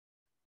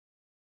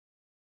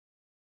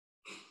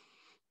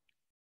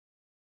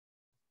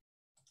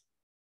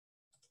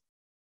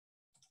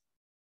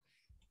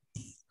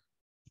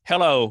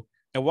Hello,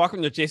 and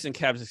welcome to Jason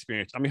Cavness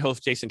Experience. I'm your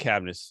host, Jason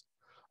Cavness.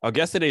 Our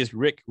guest today is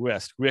Rick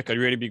West. Rick, are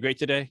you ready to be great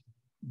today?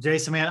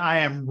 Jason, man, I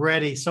am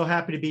ready. So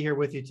happy to be here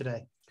with you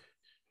today.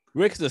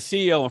 Rick is the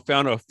CEO and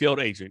founder of Field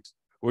Agent,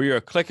 where you're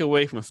a click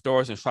away from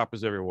stores and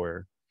shoppers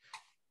everywhere.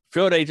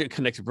 Field Agent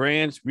connects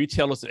brands,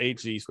 retailers, and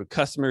agencies with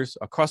customers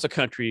across the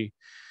country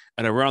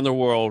and around the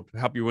world to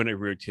help you win at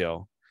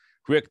retail.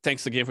 Rick,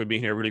 thanks again for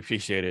being here. I really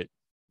appreciate it.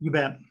 You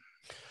bet.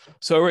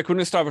 So, Rick, we're going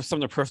to start with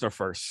something personal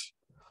first.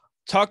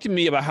 Talk to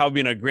me about how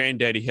being a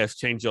granddaddy has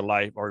changed your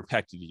life or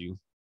impacted you.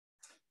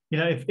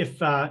 If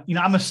I'm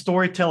a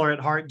storyteller at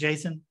heart,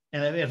 Jason,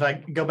 and if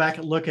I go back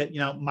and look at,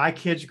 my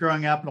kids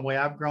growing up and the way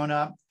I've grown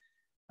up,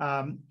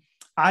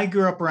 I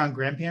grew up around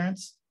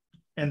grandparents.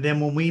 And then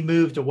when we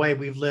moved away,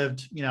 we've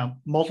lived,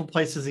 multiple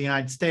places in the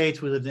United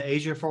States. We lived in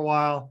Asia for a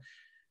while.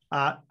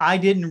 I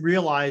didn't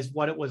realize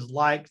what it was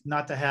like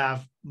not to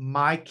have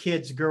my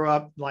kids grow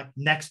up like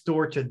next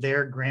door to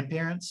their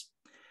grandparents.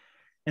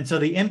 And so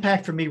the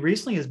impact for me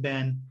recently has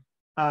been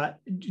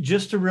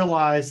just to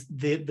realize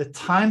the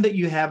time that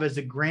you have as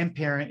a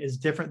grandparent is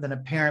different than a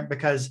parent,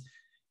 because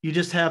you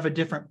just have a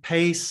different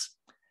pace,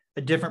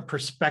 a different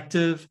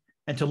perspective,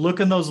 and to look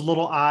in those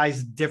little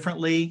eyes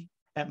differently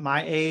at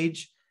my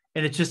age.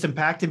 And it's just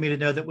impacted me to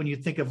know that when you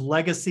think of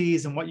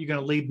legacies and what you're going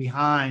to leave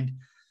behind,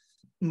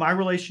 my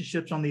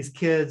relationships on these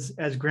kids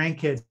as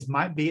grandkids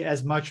might be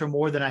as much or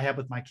more than I have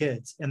with my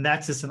kids. And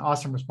that's just an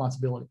awesome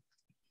responsibility.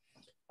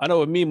 I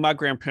know with me, my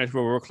grandparents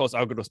were real close. I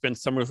would go to spend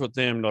summers with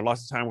them,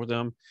 lots of time with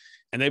them.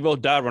 And they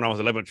both died when I was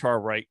 11 or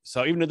 12, right?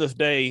 So even to this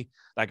day,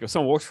 like if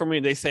someone works for me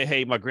and they say,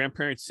 hey, my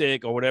grandparent's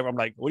sick or whatever, I'm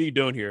like, what are you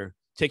doing here?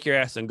 Take your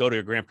ass and go to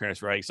your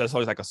grandparents, right? So that's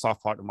always like a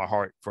soft part of my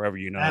heart forever,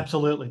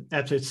 Absolutely.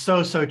 Absolutely.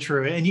 It's so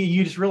true. And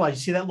you just realize, you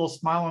see that little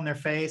smile on their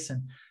face.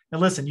 And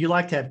listen, you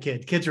like to have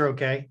kids. Kids are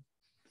okay.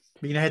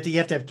 But you have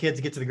to have kids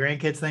to get to the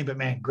grandkids thing. But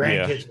man,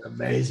 grandkids are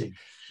amazing.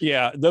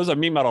 Yeah. Those are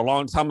meme out a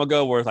long time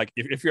ago where it's like,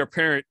 if you're a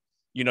parent,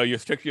 you're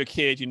strict to your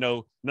kids,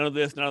 none of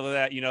this, none of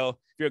that, if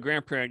you're a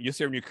grandparent, you're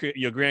serving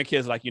your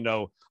grandkids like,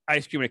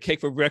 ice cream and cake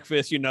for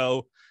breakfast,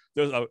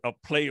 there's a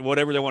plate,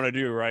 whatever they want to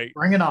do, right?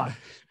 Bring it on.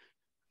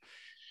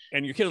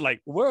 And your kids are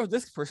like, where was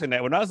this person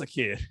at when I was a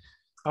kid?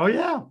 Oh,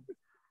 yeah.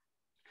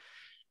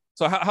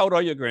 So how old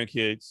are your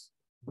grandkids?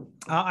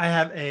 I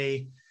have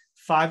a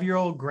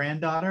 5-year-old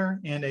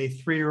granddaughter and a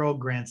 3-year-old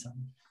grandson.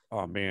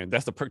 Oh, man,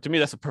 to me,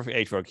 that's the perfect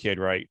age for a kid,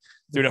 right?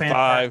 3 to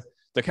 5.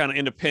 They're kind of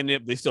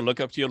independent. They still look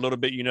up to you a little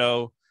bit,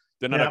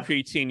 They're not a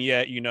preteen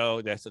yet,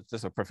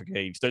 That's a perfect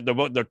age.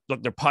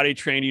 They're potty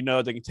trained,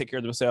 they can take care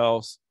of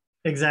themselves.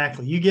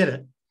 Exactly. You get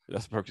it.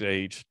 That's the perfect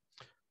age.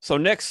 So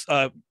next,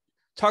 talk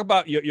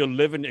about your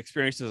living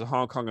experiences in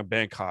Hong Kong and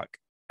Bangkok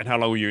and how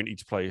long were you in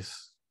each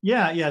place?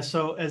 Yeah.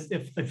 So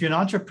if you're an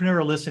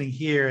entrepreneur listening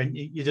here, and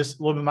you just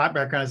a little bit of my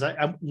background is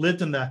I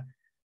lived in the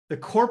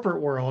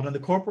corporate world, and the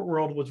corporate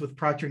world was with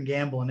Procter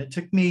Gamble. And it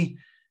took me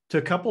to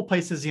a couple of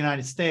places in the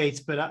United States,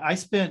 but I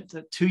spent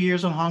 2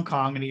 years in Hong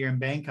Kong and a year in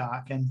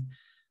Bangkok. And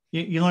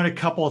you learn a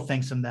couple of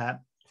things from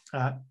that,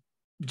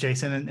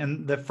 Jason.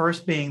 And the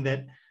first being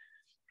that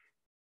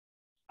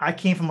I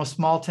came from a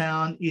small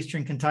town,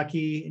 Eastern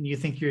Kentucky, and you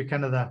think you're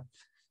kind of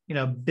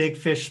the, big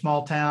fish,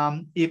 small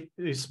town,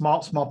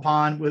 small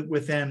pond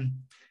within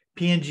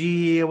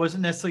P&G. It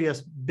wasn't necessarily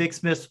a big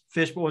Smith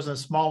fish, but it wasn't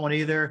a small one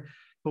either.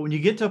 But when you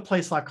get to a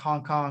place like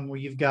Hong Kong, where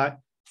you've got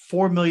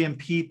 4 million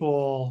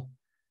people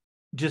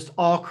just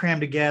all crammed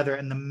together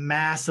and the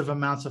massive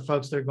amounts of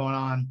folks that are going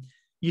on,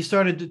 you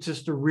started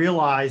to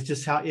realize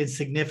just how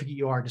insignificant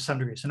you are to some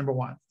degree. So number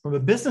one, from a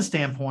business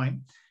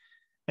standpoint,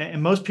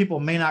 and most people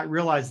may not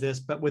realize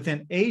this, but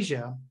within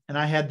Asia, and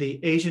I had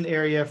the Asian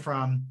area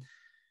from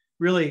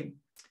really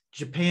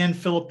Japan,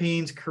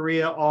 Philippines,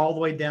 Korea, all the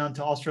way down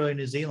to Australia,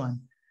 New Zealand.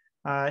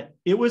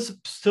 It was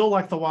still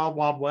like the wild,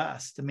 wild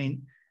west. I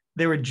mean,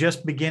 they were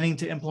just beginning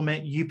to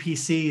implement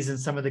UPCs in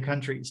some of the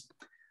countries.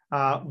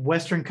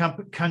 Western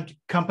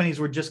companies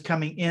were just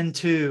coming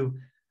into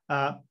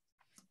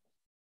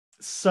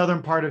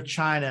southern part of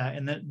China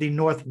and the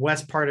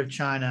northwest part of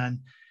China. And,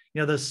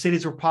 those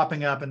cities were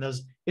popping up and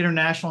those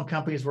international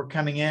companies were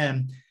coming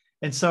in.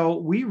 And so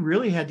we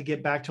really had to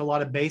get back to a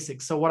lot of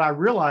basics. So what I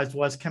realized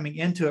was, coming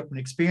into it from an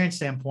experience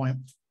standpoint,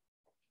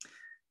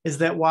 is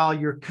that while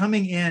you're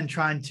coming in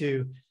trying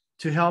to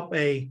help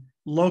a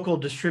local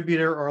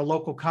distributor or a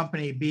local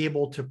company be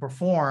able to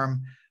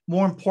perform,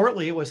 more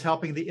importantly, it was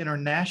helping the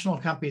international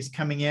companies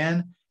coming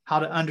in how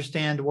to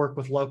understand to work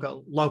with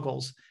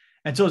locals.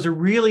 And so it was a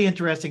really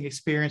interesting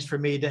experience for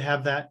me to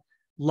have that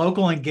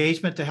local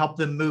engagement to help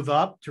them move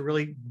up, to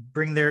really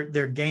bring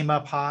their game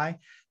up high,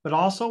 but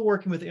also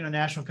working with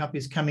international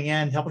companies coming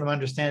in, helping them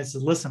understand,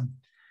 says, listen,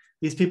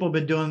 these people have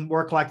been doing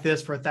work like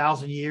this for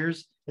 1,000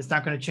 years. It's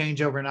not going to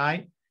change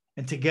overnight.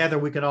 And together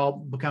we could all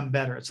become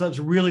better. So it was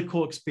a really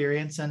cool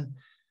experience. And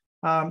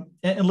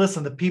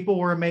listen, the people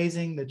were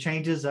amazing. The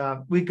changes,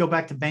 we'd go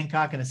back to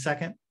Bangkok in a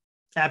second.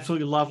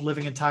 Absolutely loved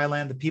living in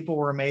Thailand. The people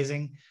were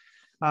amazing.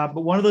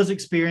 But one of those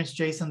experiences,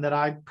 Jason, that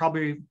I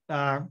probably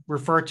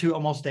refer to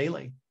almost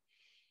daily.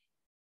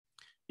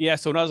 Yeah,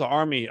 so when I was in the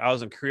Army, I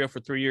was in Korea for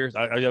 3 years.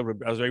 I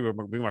was able to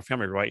bring my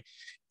family, right?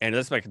 And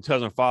that's like in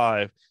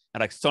 2005.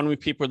 And like so many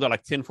people, there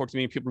like 10, 14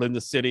 million people in the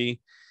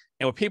city.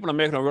 And what people in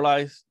America don't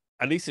realize,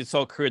 at least in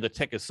South Korea, the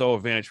tech is so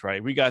advanced,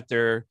 right? We got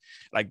there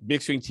like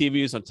big screen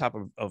TVs on top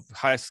of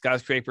high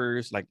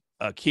skyscrapers, like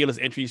keyless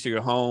entries to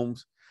your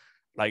homes.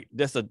 Like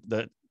it's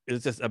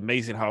just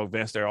amazing how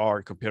advanced they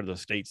are compared to the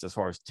States as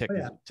far as Oh,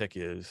 yeah. tech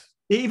is.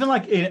 Even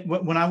like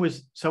when I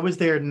was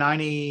there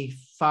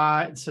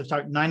 95, so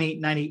sorry,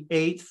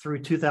 98 through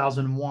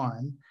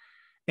 2001.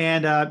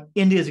 And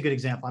India is a good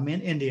example. I'm in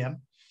India,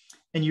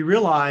 and you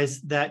realize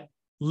that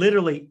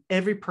literally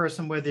every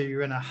person, whether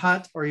you're in a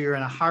hut or you're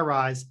in a high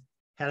rise,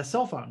 had a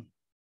cell phone.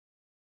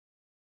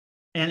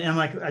 And I'm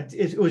like,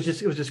 it was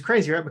just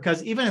crazy, right?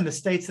 Because even in the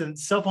States, and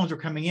cell phones were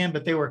coming in,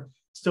 but they were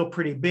still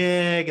pretty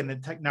big and the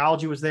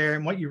technology was there.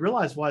 And what you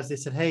realized was they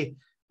said, hey,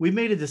 we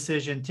made a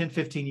decision 10,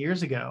 15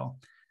 years ago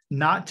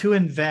not to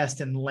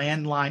invest in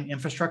landline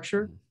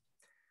infrastructure,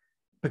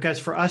 because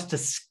for us to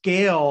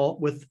scale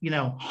with,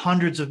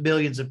 hundreds of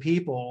millions of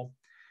people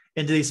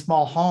into these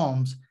small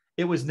homes,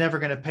 it was never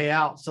going to pay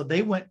out. So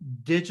they went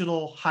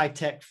digital high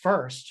tech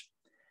first,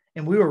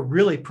 and we were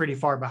really pretty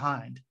far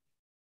behind.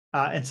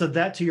 And so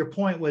that, to your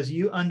point, was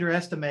you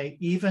underestimate,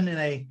 even in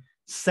a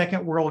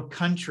second world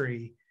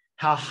country,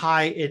 how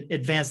high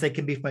advanced they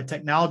can be from a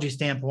technology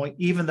standpoint,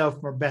 even though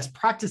from a best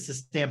practices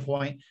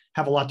standpoint,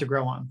 have a lot to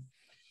grow on.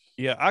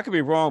 Yeah, I could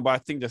be wrong, but I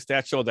think the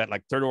stats show that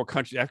like third world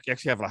countries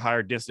actually have a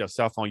higher density of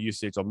cell phone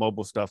usage or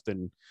mobile stuff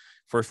than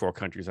first world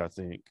countries, I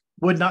think.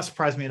 Would not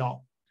surprise me at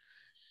all.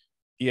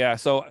 Yeah,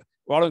 so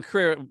while in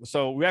Korea,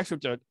 so we actually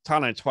went to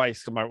Thailand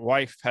twice because my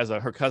wife has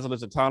her cousin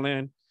lives in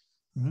Thailand.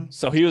 Mm-hmm.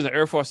 So he was in the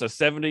Air Force in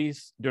the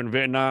 70s during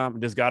Vietnam.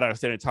 This guy that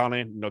stayed in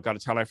Thailand, got a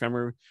Thailand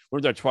family. We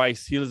went there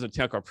twice. He lives in a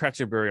town called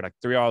Practicebury, like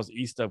 3 hours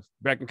east of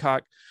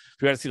Bangkok.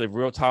 We had to see like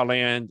real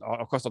Thailand,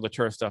 of course, all the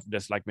tourist stuff.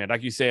 Just like, man,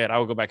 like you said, I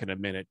will go back in a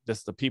minute.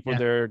 Just the people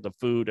there, the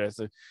food,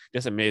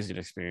 that's amazing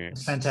experience.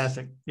 It's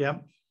fantastic. Yeah.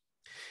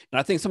 And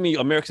I think so many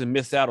Americans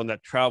miss out on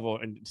that travel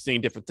and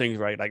seeing different things,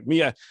 right? Like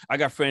me, I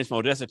got friends from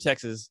Odessa,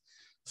 Texas,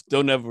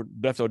 still never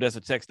left Odessa,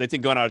 Texas. They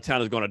think going out of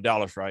town is going to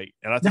Dallas, right?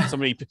 And I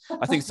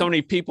think so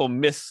many people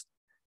miss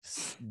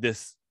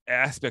this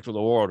aspect of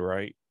the world,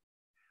 right?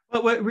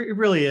 Well, it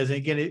really is. And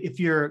again, if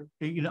you're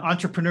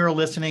entrepreneurial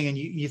listening and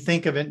you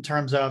think of it in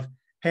terms of,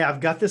 hey,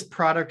 I've got this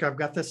product, I've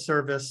got this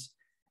service,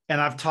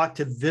 and I've talked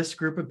to this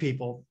group of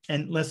people.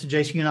 And listen,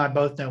 Jason, you and I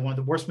both know one of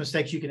the worst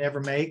mistakes you can ever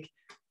make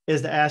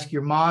is to ask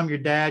your mom, your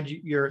dad,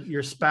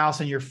 your spouse,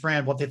 and your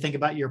friend what they think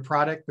about your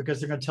product, because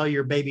they're going to tell you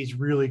your baby's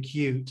really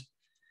cute.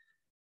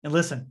 And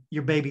listen,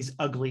 your baby's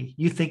ugly.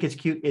 You think it's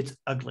cute, it's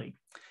ugly.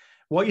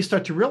 What you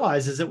start to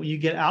realize is that when you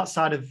get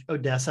outside of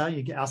Odessa,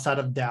 you get outside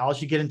of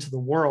Dallas, you get into the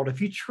world,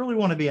 if you truly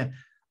want to be an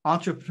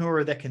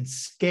entrepreneur that can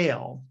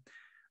scale,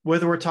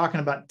 whether we're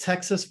talking about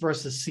Texas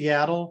versus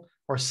Seattle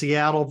or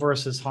Seattle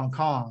versus Hong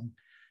Kong,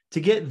 to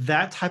get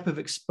that type of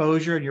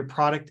exposure and your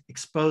product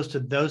exposed to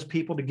those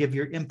people to give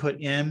your input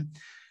in,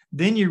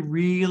 then you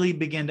really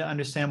begin to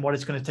understand what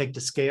it's going to take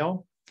to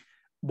scale,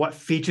 what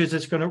features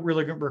it's going to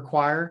really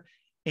require.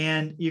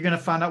 And you're going to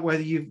find out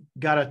whether you've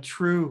got a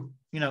true,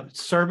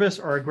 service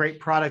or a great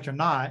product or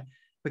not.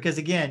 Because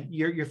again,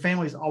 your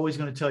family is always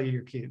going to tell you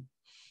you're cute.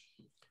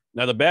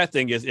 Now, the bad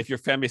thing is if your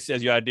family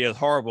says your idea is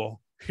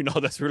horrible,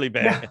 that's really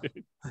bad.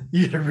 Yeah.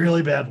 You're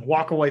really bad.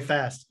 Walk away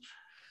fast.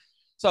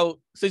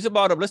 So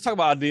let's talk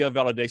about idea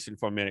validation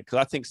for a minute. Because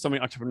I think so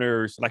many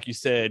entrepreneurs, like you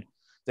said,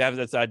 they have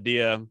this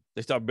idea,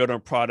 they start building a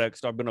product,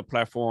 start building a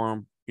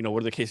platform,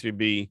 whatever the case may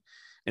be,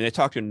 and they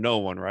talk to no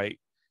one, right?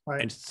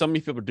 Right. And so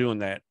many people doing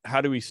that. How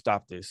do we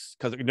stop this?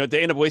 Because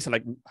they end up wasting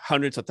like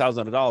hundreds of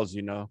thousands of dollars.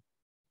 Yeah,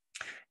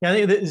 I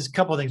think there's a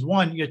couple of things.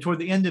 One, toward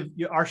the end of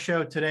our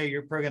show today,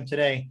 your program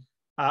today,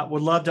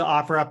 would love to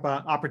offer up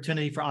an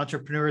opportunity for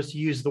entrepreneurs to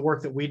use the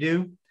work that we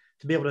do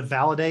to be able to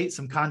validate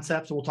some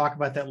concepts. We'll talk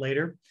about that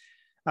later.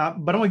 But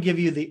I'm going to give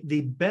you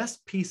the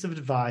best piece of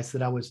advice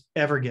that I was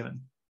ever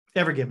given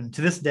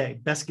to this day.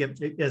 Best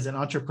gift as an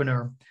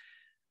entrepreneur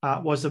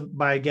was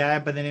by a guy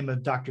by the name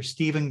of Dr.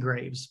 Stephen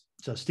Graves.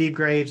 So Steve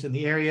Graves in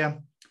the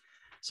area.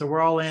 So we're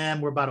all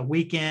in, we're about a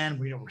weekend,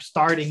 we're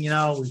starting,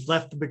 we've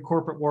left the big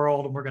corporate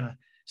world and we're going to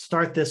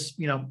start this,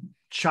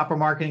 shopper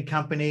marketing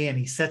company. And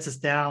he sets us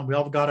down. We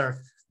all got our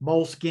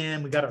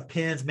moleskin, we got our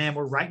pens, man,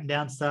 we're writing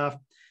down stuff.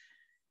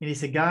 And he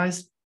said,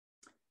 guys,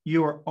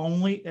 you are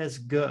only as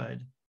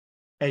good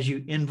as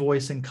you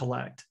invoice and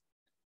collect.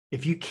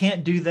 If you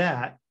can't do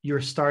that,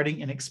 you're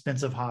starting an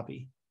expensive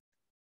hobby.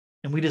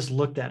 And we just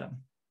looked at him.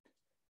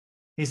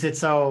 He said,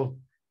 so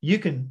you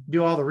can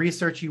do all the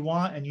research you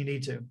want and you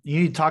need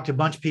to talk to a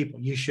bunch of people.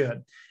 You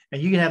should,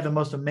 and you can have the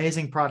most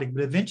amazing product,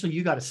 but eventually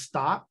you got to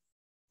stop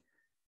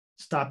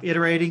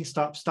iterating,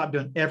 stop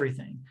doing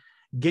everything,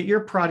 get your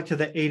product to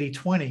the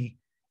 80-20.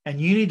 And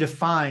you need to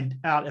find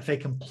out if a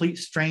complete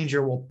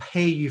stranger will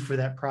pay you for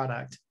that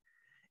product.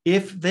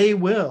 If they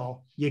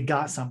will, you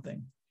got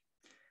something.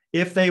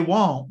 If they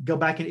won't, go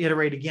back and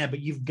iterate again, but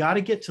you've got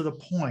to get to the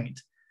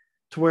point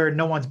to where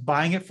no one's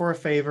buying it for a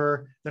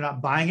favor. They're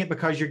not buying it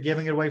because you're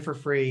giving it away for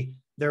free.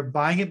 They're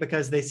buying it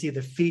because they see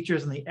the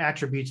features and the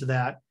attributes of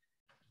that.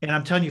 And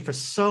I'm telling you, for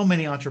so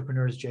many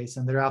entrepreneurs,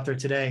 Jason, that are out there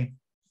today,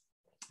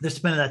 they're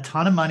spending a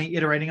ton of money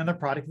iterating on their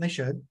product, and they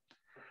should.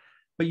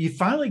 But you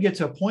finally get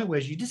to a point where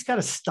you just got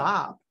to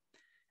stop,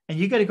 and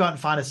you got to go out and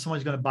find if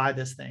someone's going to buy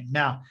this thing.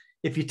 Now,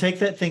 if you take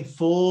that thing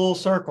full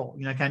circle,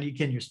 kind of,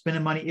 you're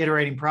spending money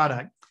iterating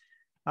product.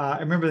 I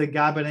remember the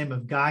guy by the name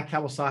of Guy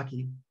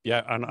Kawasaki.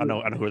 Yeah, I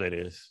know who that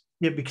is.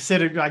 He'd be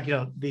considered like,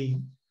 the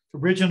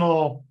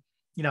original,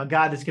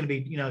 guy that's going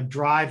to be,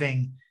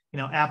 driving,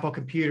 Apple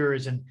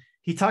computers. And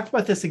he talked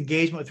about this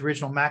engagement with the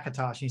original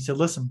Macintosh. And he said,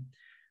 listen,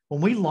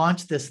 when we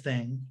launched this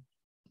thing,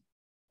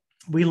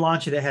 we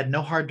launched it. It had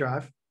no hard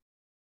drive.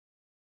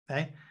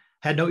 Okay.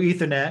 Had no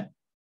Ethernet.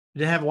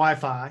 Didn't have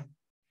Wi-Fi.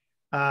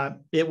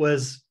 It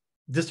was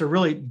just a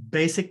really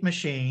basic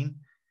machine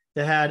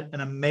that had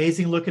an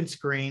amazing looking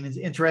screen and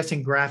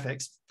interesting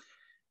graphics.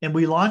 And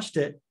we launched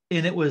it,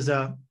 and it was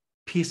a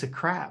piece of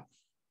crap.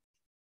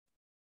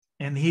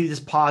 And he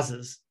just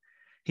pauses.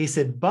 He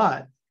said,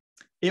 but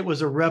it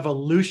was a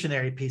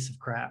revolutionary piece of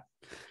crap.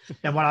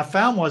 And what I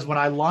found was when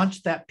I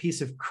launched that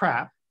piece of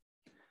crap,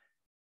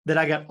 that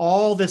I got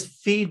all this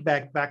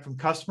feedback back from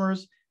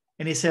customers.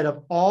 And he said,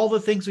 of all the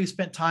things we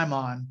spent time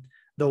on,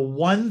 the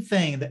one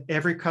thing that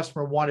every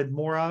customer wanted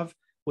more of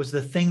was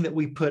the thing that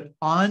we put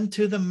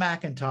onto the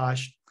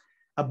Macintosh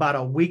about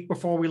a week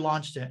before we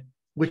launched it,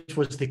 which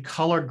was the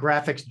color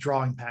graphics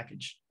drawing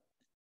package.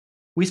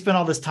 We spent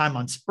all this time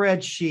on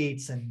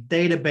spreadsheets and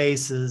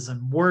databases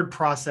and word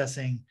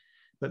processing,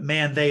 but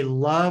man, they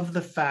love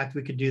the fact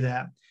we could do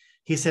that.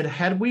 He said,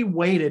 had we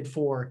waited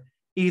for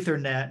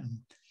Ethernet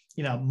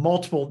and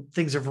multiple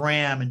things of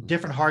RAM and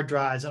different hard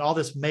drives and all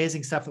this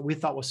amazing stuff that we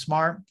thought was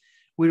smart,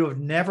 we would have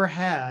never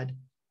had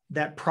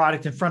that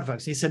product in front of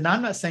us. He said, now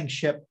I'm not saying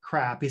ship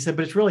crap. He said,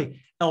 but it's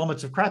really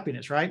elements of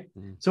crappiness, right?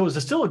 Mm-hmm. So it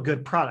was still a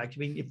good product. I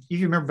mean, if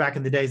you remember back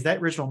in the days,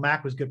 that original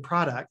Mac was a good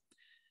product,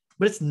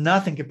 but it's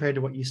nothing compared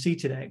to what you see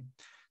today.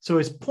 So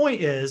his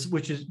point is,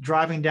 which is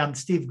driving down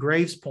Steve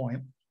Graves'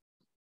 point,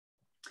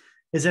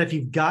 is that if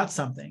you've got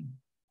something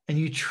and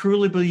you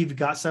truly believe you've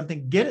got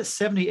something, get it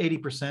 70,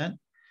 80%,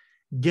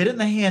 get it in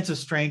the hands of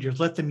strangers,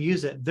 let them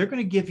use it. They're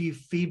going to give you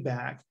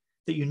feedback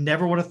that you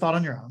never would have thought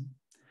on your own.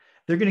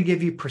 They're going to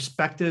give you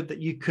perspective that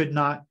you could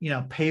not,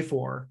 pay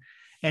for.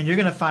 And you're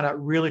going to find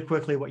out really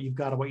quickly what you've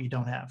got or what you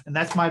don't have. And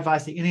that's my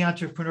advice to any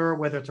entrepreneur,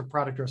 whether it's a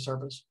product or a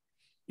service.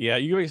 Yeah,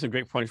 you raised some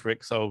great points,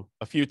 Rick. So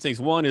a few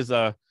things. One is,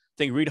 I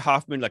think Reid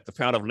Hoffman, like the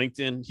founder of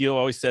LinkedIn, he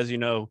always says,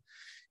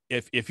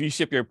 if you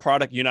ship your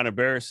product, you're not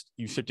embarrassed.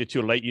 You shipped it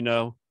too late,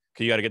 because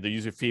you got to get the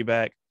user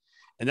feedback.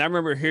 And I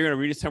remember hearing a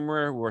reading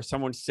somewhere where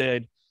someone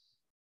said,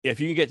 if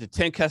you can get to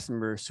 10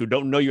 customers who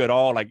don't know you at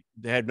all, like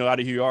they have no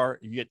idea who you are,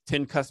 you get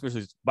 10 customers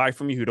who buy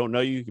from you who don't know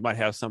you, you might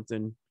have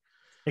something.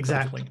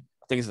 Exactly.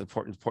 I think it's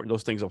important.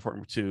 Those things are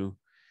important too.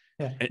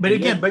 Yeah.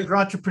 But for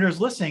entrepreneurs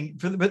listening,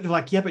 but they're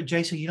like, yeah, but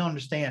Jason, you don't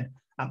understand.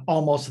 I'm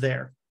almost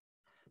there.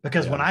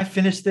 Because when I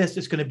finish this,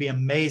 it's going to be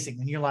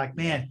amazing. And you're like,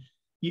 man,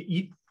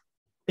 it's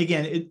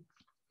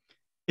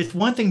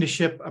one thing to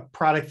ship a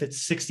product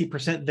that's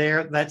 60%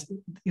 there. That's,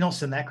 you don't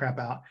send that crap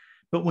out.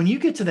 But when you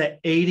get to that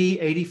 80,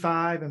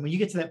 85, and when you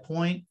get to that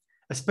point,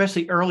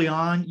 especially early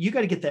on, you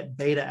got to get that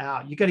beta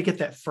out. You got to get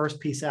that first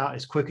piece out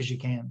as quick as you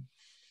can.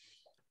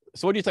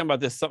 So what do you think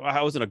about this? So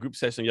I was in a group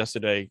session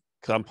yesterday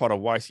because I'm part of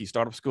YC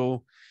Startup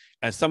School.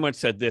 And someone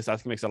said this, I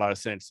think it makes a lot of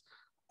sense.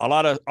 A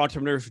lot of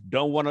entrepreneurs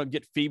don't want to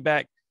get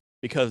feedback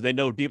because they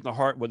know deep in the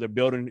heart what they're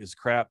building is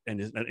crap and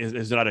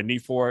is not a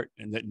need for it.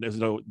 And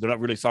they're not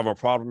really solving a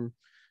problem.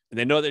 And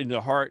they know that in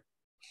their heart,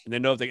 and they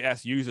know if they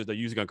ask users, the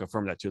user going to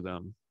confirm that to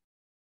them.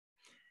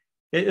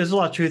 There's a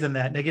lot of truth in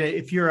that. And again,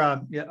 if you're,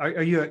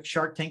 are you a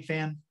Shark Tank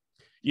fan?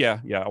 Yeah,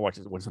 I watch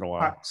it once in a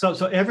while. Right. So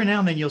every now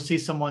and then you'll see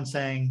someone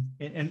saying,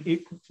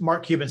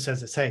 Mark Cuban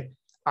says this, hey,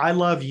 I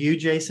love you,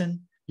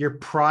 Jason. Your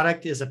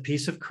product is a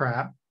piece of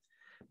crap,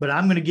 but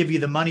I'm going to give you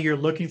the money you're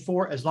looking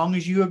for as long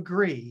as you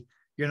agree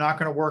you're not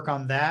going to work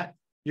on that.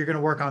 You're going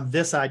to work on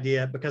this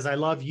idea because I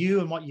love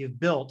you and what you've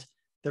built.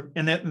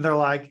 And they're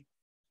like,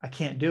 I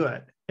can't do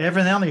it.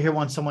 Every now and then you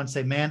hear someone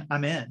say, man,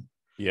 I'm in.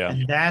 Yeah.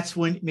 And that's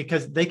when,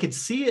 because they could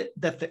see it,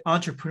 that the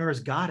entrepreneurs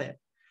got it.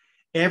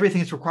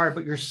 Everything's required,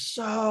 but you're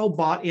so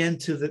bought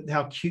into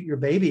how cute your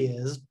baby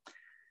is.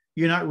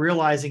 You're not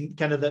realizing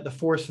kind of the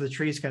forest for the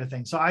trees kind of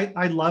thing. So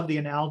I love the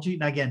analogy.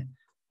 And again,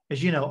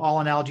 as you know, all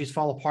analogies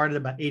fall apart at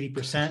about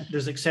 80%.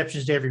 There's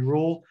exceptions to every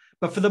rule,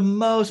 but for the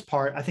most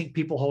part, I think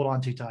people hold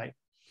on too tight.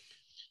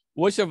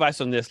 What's your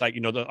advice on this? Like,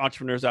 the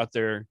entrepreneurs out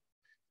there,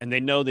 and they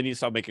know they need to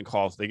start making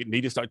calls. They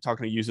need to start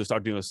talking to users,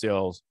 start doing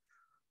sales.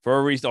 For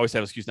a reason, they always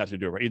have an excuse not to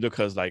do it, right? Either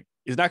because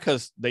it's not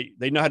because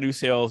they know how to do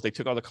sales, they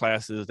took all the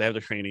classes, they have the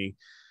training.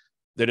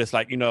 They're just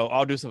like,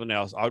 I'll do something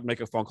else. I'll make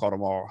a phone call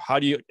tomorrow. How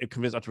do you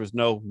convince entrepreneurs,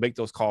 no, make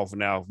those calls for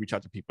now, reach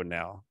out to people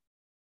now?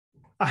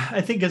 I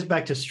think it goes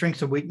back to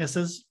strengths and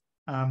weaknesses.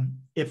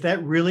 If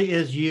that really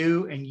is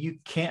you and you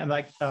can't,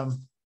 let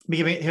me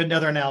give you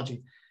another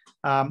analogy.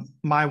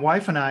 My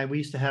wife and I, we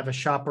used to have a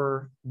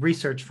shopper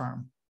research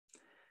firm.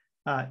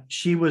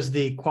 She was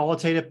the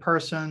qualitative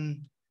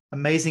person,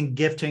 amazing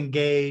gift to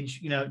engage.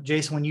 You know,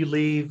 Jason, when you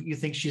leave, you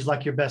think she's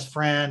like your best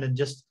friend, and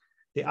just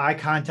the eye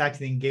contact,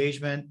 the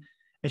engagement.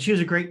 And she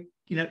was a great,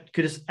 you know,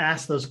 could just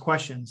ask those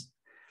questions.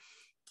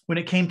 When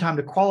it came time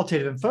to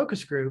qualitative and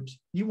focus groups,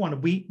 you want to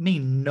be me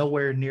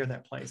nowhere near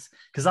that place.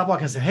 Because I'll walk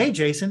in and say, hey,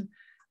 Jason,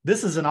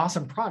 this is an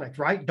awesome product,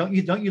 right? Don't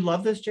you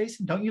love this,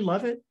 Jason? Don't you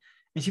love it?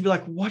 And she'd be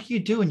like, what do you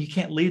do? And you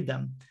can't lead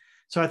them.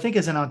 So I think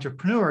as an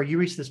entrepreneur, you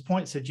reach this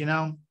point and said, you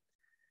know,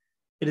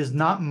 it is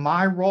not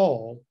my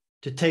role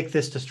to take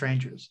this to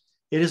strangers.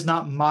 It is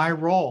not my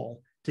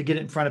role to get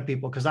it in front of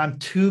people because I'm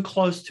too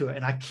close to it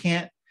and I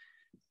can't.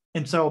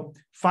 And so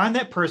find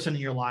that person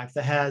in your life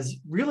that has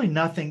really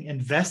nothing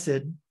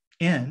invested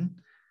in,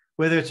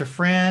 whether it's a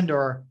friend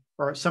or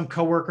some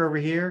coworker over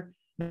here.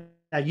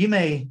 Now, you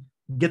may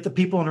get the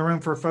people in a room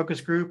for a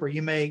focus group, or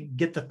you may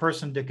get the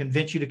person to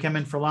convince you to come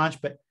in for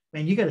lunch, but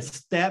man, you got to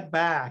step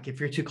back if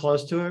you're too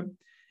close to it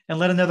and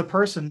let another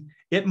person.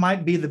 It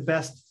might be the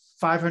best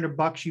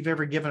 $500 you've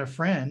ever given a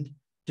friend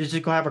to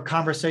just go have a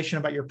conversation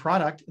about your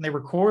product, and they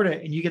record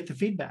it and you get the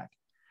feedback.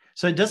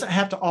 So it doesn't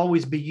have to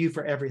always be you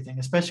for everything,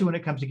 especially when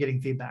it comes to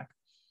getting feedback.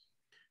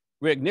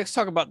 Rick, next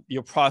talk about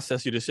your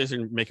process, your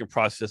decision-making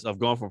process of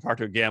going from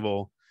Procter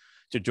Gamble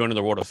to joining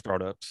the world of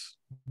startups.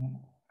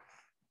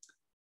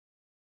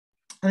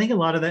 I think a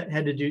lot of that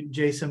had to do,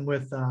 Jason,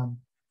 with kind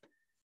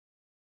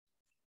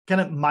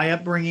of my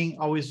upbringing.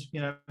 Always, you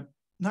know,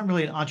 not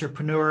really an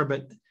entrepreneur,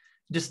 but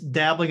just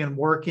dabbling and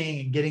working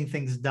and getting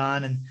things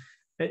done. And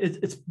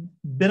it's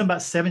been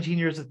about 17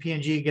 years with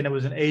P&G. Again, it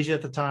was in Asia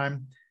at the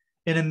time.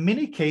 And in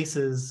many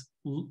cases,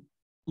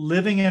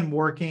 living and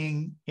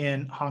working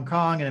in Hong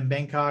Kong and in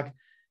Bangkok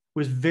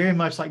was very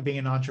much like being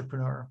an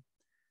entrepreneur.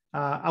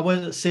 I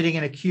wasn't sitting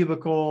in a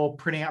cubicle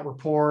printing out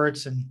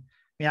reports. And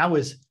I mean, I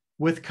was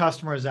with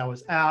customers. I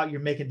was out,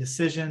 you're making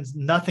decisions.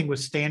 Nothing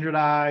was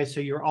standardized. So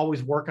you're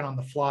always working on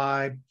the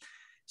fly.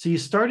 So you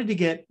started to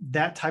get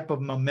that type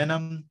of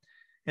momentum.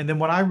 And then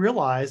what I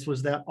realized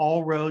was that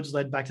all roads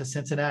led back to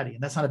Cincinnati.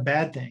 And that's not a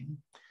bad thing,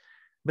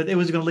 but it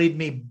was going to lead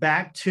me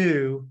back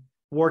to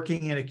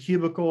working in a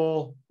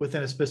cubicle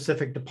within a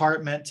specific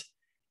department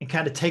and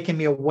kind of taking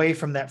me away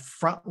from that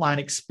frontline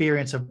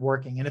experience of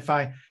working. And if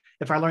I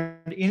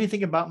learned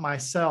anything about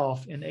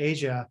myself in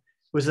Asia,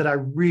 was that I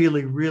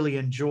really, really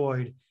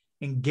enjoyed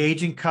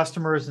engaging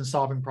customers and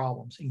solving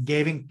problems,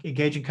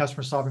 engaging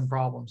customers solving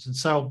problems. And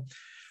so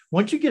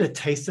once you get a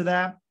taste of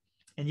that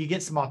and you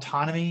get some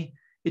autonomy,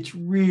 it's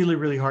really,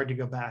 really hard to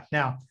go back.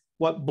 Now,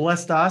 what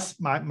blessed us,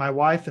 my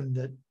wife and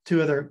the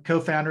two other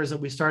co-founders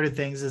that we started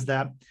things, is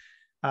that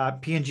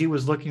P&G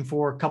was looking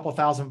for a couple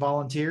thousand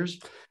volunteers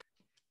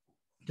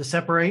to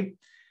separate.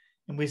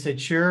 And we said,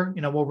 sure,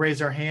 you know, we'll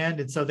raise our hand.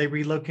 And so they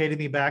relocated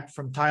me back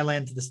from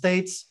Thailand to the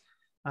States.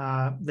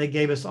 They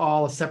gave us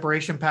all a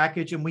separation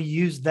package, and we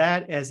used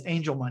that as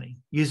angel money,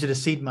 used it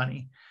as seed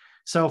money.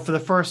 So for the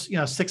first,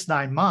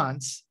 6-9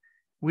 months,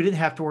 we didn't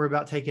have to worry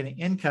about taking an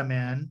income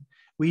in.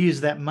 We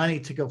used that money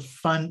to go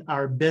fund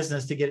our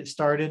business to get it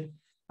started.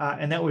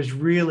 And that was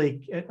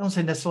really, I don't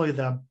say necessarily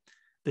the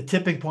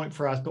tipping point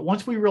for us, but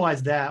once we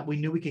realized that, we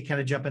knew we could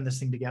kind of jump in this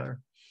thing together.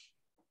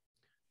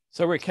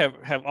 So Rick,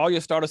 have all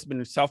your startups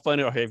been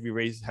self-funded, or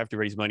have to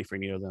raise money for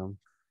any of them?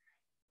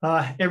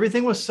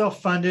 Everything was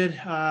self-funded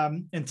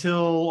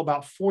until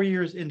about 4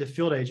 years into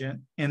Field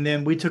Agent. And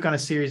then we took on a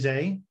Series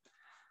A.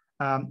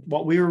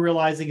 What we were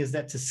realizing is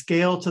that to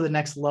scale to the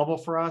next level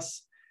for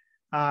us,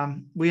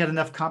 we had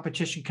enough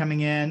competition coming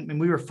in, and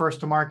we were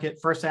first to market,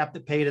 first app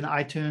that paid in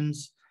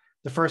iTunes,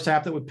 the first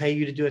app that would pay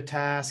you to do a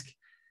task.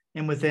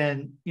 And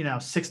within,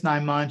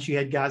 6-9 months, you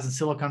had guys in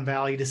Silicon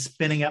Valley just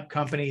spinning up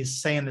companies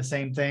saying the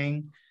same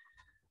thing.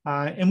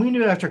 And we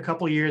knew after a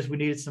couple of years, we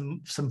needed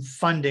some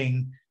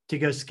funding to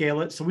go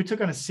scale it. So we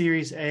took on a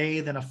Series A,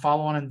 then a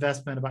follow-on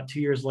investment about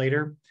 2 years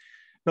later.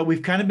 But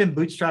we've kind of been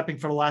bootstrapping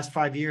for the last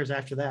 5 years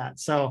after that.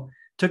 So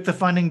took the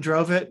funding,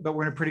 drove it, but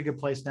we're in a pretty good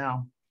place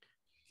now.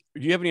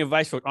 Do you have any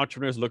advice for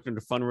entrepreneurs looking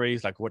to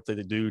fundraise, like what they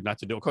do, not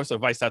to do? Of course,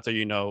 advice out there,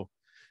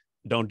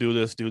 don't do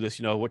this, do this.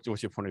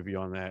 What's your point of view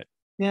on that?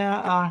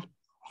 Yeah,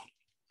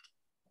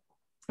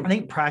 I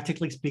think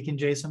practically speaking,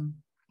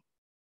 Jason,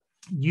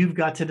 you've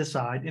got to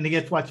decide. And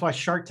again, that's why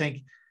Shark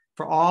Tank,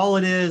 for all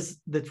it is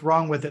that's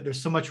wrong with it,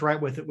 there's so much right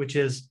with it, which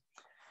is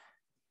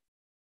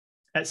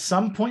at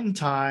some point in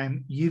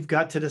time, you've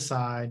got to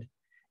decide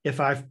if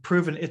I've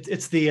proven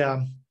it's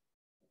the,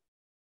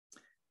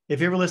 if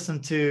you ever listen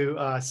to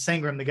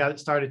Sangram, the guy that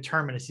started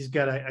Terminus, he's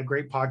got a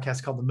great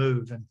podcast called The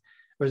Move, and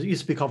it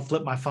used to be called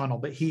Flip My Funnel,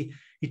 but he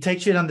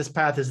takes you down this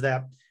path is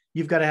that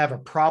you've got to have a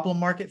problem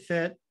market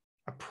fit,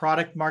 a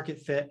product market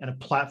fit, and a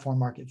platform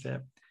market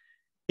fit.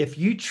 If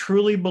you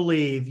truly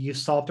believe you've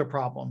solved a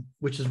problem,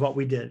 which is what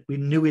we did, we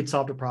knew we'd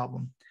solved a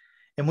problem,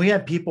 and we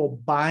had people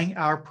buying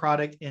our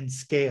product in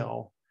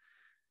scale.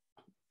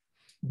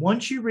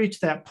 Once you reach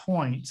that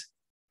point,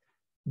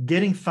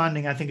 getting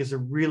funding, I think, is a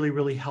really,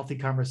 really healthy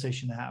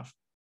conversation to have,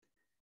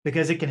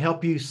 because it can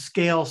help you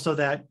scale so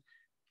that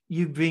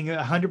you being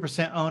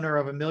 100% owner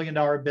of $1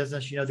 million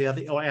business, the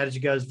other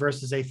adage goes,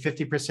 versus a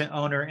 50%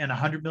 owner in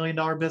 $100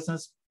 million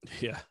business.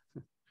 Yeah.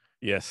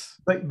 Yes.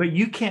 But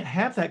you can't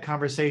have that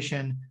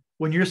conversation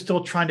when you're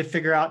still trying to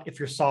figure out if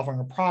you're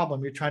solving a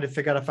problem. You're trying to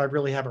figure out if I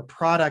really have a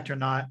product or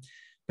not,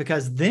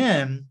 because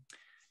then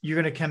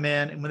you're going to come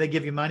in, and when they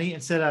give you money,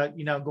 instead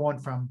of, going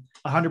from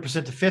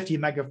 100% to 50, you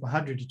might go from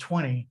 100 to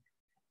 20,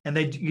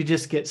 and you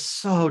just get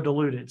so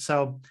diluted.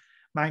 So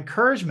my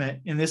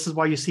encouragement, and this is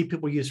why you see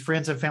people use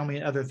friends and family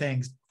and other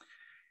things.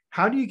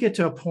 How do you get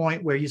to a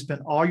point where you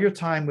spend all your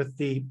time with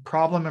the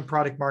problem and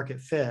product market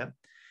fit,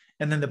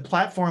 and then the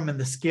platform and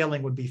the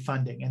scaling would be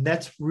funding? And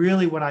that's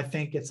really what I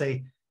think it's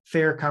a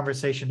fair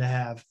conversation to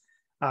have.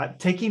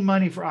 Taking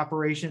money for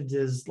operations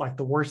is like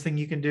the worst thing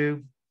you can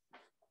do.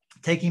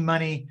 Taking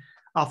money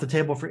off the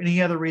table for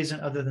any other reason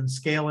other than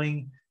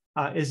scaling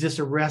is just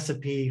a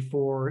recipe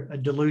for a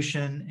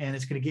dilution, and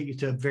it's going to get you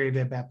to a very,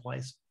 very bad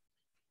place.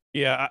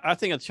 Yeah, I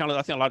think a challenge.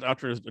 I think a lot of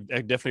entrepreneurs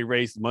definitely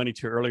raise money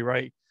too early,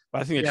 right?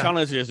 But I think the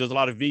challenge is there's a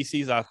lot of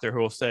VCs out there who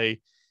will say,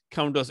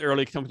 "Come to us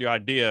early, come with your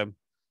idea."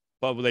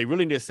 But what they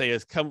really need to say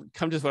is, "Come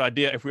to us with an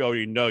idea if we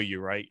already know you,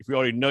 right? If we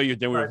already know you,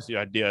 then we'll see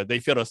your idea." They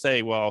feel to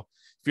say, "Well,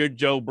 if you're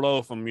Joe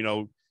Blow from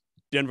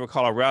Denver,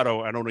 Colorado,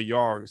 I don't know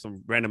you're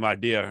some random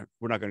idea.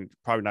 We're not going to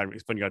probably not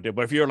explain your idea.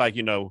 But if you're like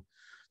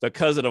the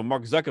cousin of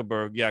Mark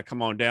Zuckerberg, yeah,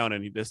 come on down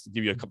and let's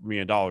give you a couple $1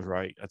 million,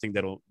 right?" I think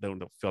they'll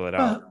fill it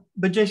out.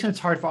 But Jason, it's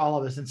hard for all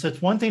of us. And so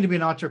it's one thing to be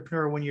an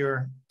entrepreneur when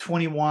you're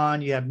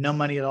 21, you have no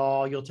money at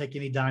all, you'll take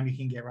any dime you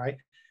can get, right?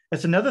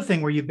 It's another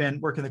thing where you've been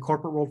working in the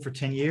corporate world for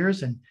 10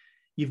 years and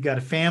you've got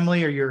a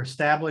family, or you're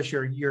established,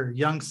 you're a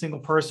young single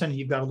person,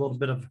 you've got a little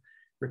bit of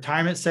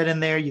retirement set in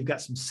there, you've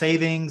got some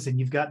savings, and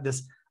you've got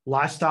this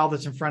lifestyle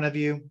that's in front of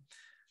you.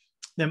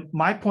 Then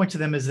my point to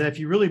them is that if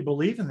you really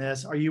believe in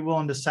this, are you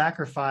willing to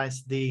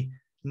sacrifice the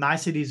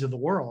niceties of the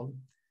world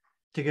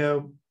to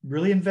go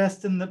really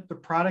invest in the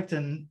product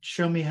and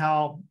show me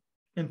how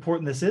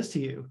important this is to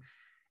you?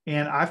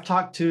 And I've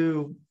talked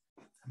to,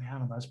 I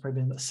don't know, it's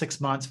probably been about 6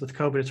 months with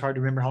COVID. It's hard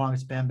to remember how long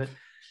it's been, but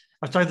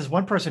I was talking to this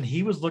one person,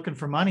 he was looking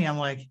for money. I'm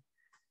like,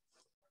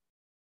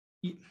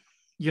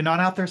 you're not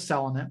out there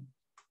selling it.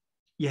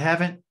 You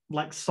haven't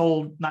not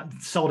sold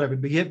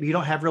everything, but you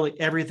don't have really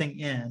everything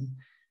in.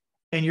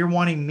 And you're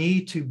wanting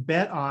me to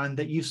bet on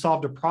that you've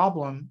solved a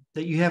problem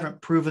that you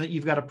haven't proven that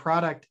you've got a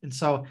product. And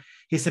so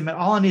he said, "Man,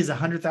 all I need is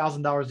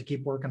 $100,000 to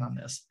keep working on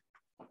this."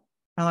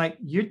 I'm like,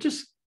 you're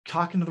just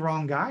talking to the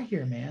wrong guy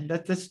here, man.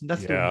 That's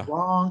the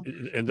wrong.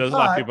 And there's a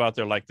lot of people out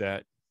there like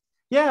that.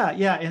 Yeah.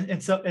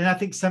 And I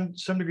think some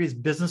degrees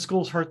business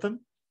schools hurt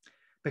them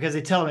because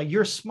they tell them,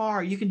 "You're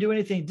smart, you can do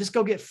anything, just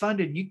go get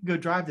funded, and you can go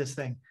drive this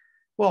thing."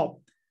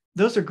 Well,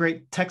 those are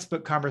great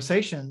textbook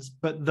conversations,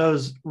 but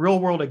those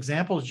real world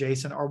examples,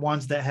 Jason, are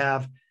ones that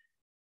have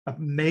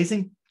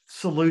amazing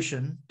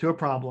solution to a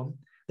problem.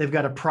 They've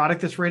got a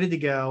product that's ready to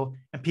go,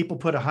 and people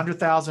put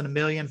 100,000, 1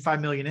 million,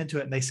 5 million into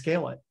it, and they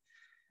scale it.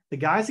 The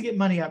guys that get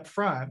money up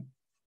front,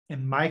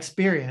 in my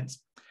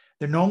experience,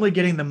 they're normally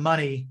getting the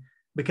money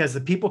because the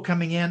people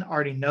coming in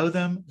already know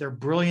them, they're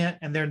brilliant,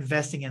 and they're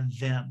investing in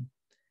them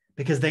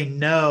because they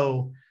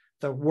know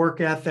the work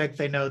ethic,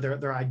 they know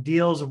their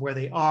ideals of where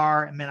they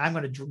are. And man, I'm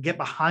going to get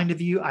behind of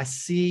you. I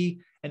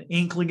see an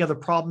inkling of the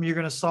problem you're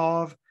going to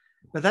solve,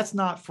 but that's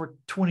not for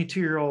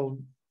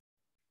 22-year-old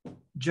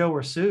Joe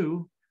or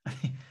Sue.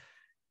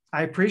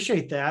 I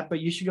appreciate that, but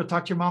you should go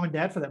talk to your mom and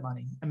dad for that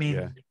money.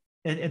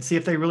 And see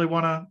if they really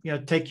want to,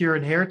 take your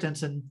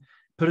inheritance and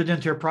put it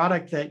into a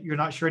product that you're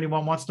not sure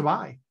anyone wants to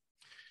buy.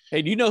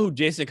 Hey, do you know who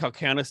Jason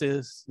Calacanis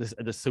is?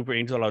 The super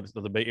angel of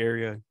the Bay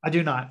Area? I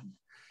do not.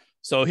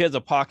 So he has a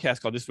podcast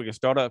called This Week in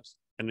Startups.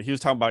 And he was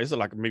talking about, this is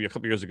like maybe a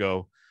couple years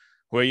ago,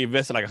 where he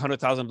invested like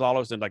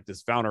 $100,000 in like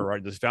this founder,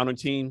 right? This founding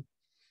team.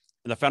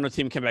 And the founder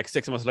team came back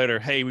 6 months later.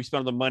 "Hey, we spent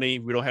all the money.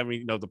 We don't have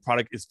any, the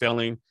product is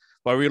failing,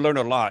 but we learned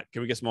a lot.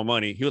 Can we get some more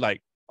money?" He was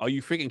like, "Are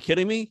you freaking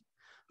kidding me?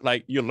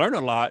 Like, you learn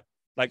a lot.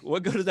 Like,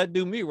 what good does that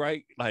do me?"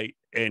 Right. Like,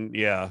 and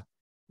yeah.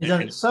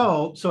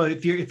 So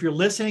if you're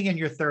listening and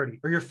you're 30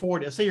 or you're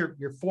 40, let's say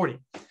you're 40,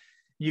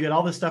 you got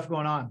all this stuff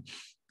going on.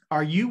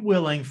 Are you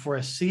willing for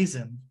a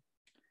season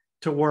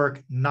to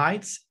work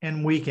nights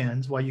and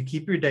weekends while you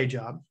keep your day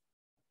job,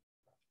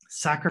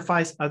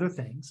 sacrifice other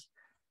things,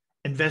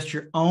 invest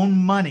your own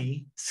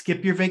money,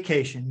 skip your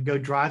vacation, go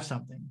drive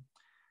something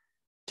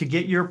to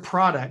get your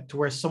product to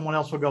where someone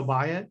else will go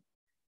buy it?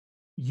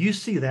 You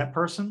see that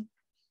person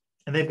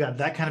and they've got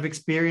that kind of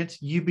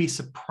experience, you'd be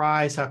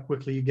surprised how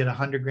quickly you get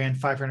 $100,000,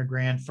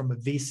 $500,000 from a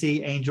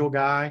VC angel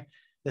guy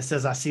that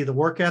says, "I see the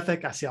work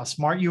ethic. I see how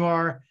smart you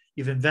are.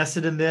 You've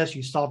invested in this.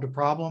 You solved a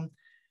problem."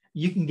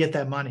 You can get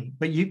that money,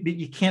 but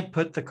you can't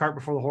put the cart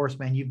before the horse,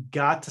 man. You've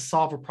got to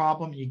solve a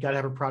problem. You got to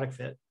have a product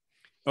fit.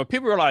 Well,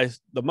 people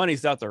realize the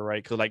money's out there,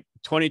 right? Because like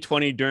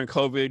 2020 during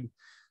COVID,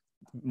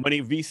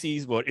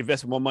 VCs will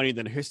invest more money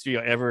than the history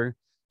of ever.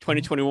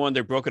 2021,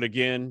 they broke it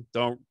again.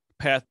 They'll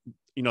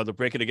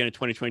break it again in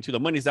 2022. The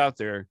money's out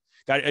there.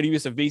 Got to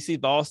use a VC,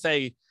 but I'll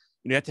say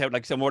you have to have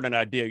like some more than an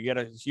idea.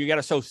 You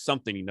gotta show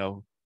something,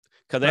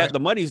 because the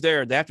money's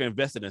there. They have to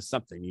invest it in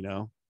something, you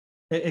know?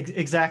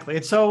 Exactly.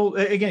 And so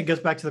again, it goes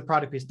back to the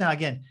product piece. Now,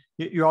 again,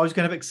 you're always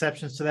going to have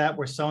exceptions to that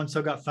where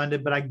so-and-so got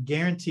funded, but I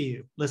guarantee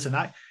you, listen,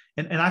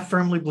 I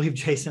firmly believe,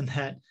 Jason,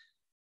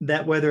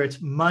 that whether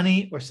it's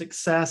money or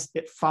success,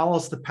 it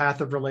follows the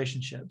path of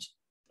relationships.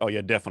 Oh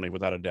yeah, definitely.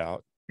 Without a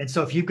doubt. And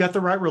so if you've got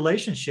the right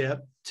relationship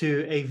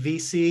to a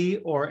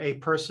VC or a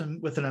person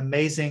with an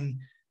amazing,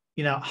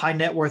 high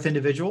net worth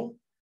individual,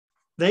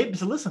 they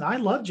say, listen, I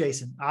love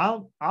Jason.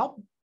 I'll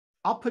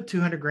put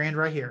 200 grand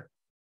right here.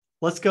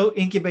 Let's go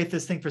incubate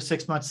this thing for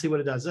 6 months, see what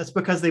it does. That's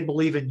because they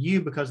believe in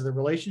you because of the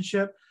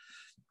relationship,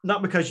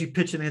 not because you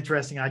pitch an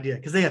interesting idea,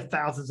 because they have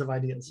thousands of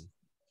ideas.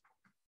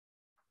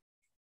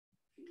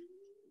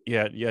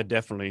 Yeah,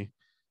 definitely.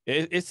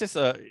 It's just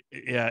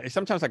it's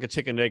sometimes like a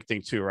chicken and egg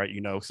thing too, right?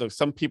 So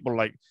some people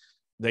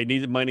they need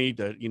the money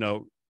to,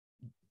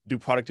 do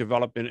product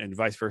development and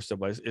vice versa,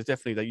 but it's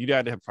definitely that you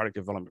got to have product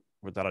development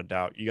without a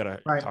doubt. You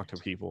got to talk to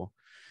people.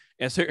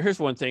 And so here's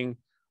one thing.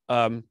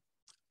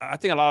 I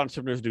think a lot of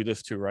entrepreneurs do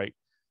this too, right?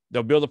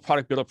 They'll build a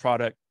product.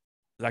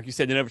 Like you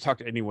said, they never talk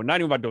to anyone, not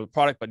even about the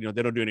product, but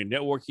they don't do any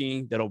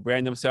networking. They don't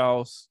brand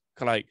themselves.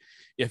 Like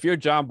if you're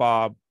John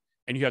Bob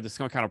and you have this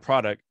some kind of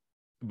product,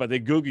 but they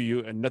Google you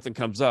and nothing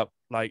comes up,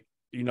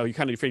 you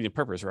kind of defeat your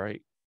purpose,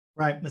 right?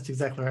 Right. That's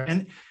exactly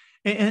right.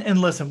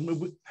 And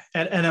listen,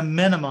 at a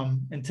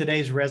minimum in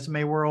today's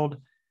resume world,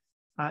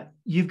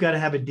 you've got to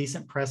have a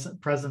decent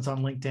presence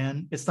on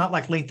LinkedIn. It's not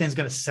like LinkedIn's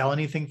going to sell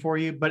anything for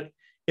you, but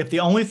if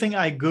the only thing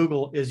I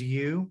Google is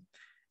you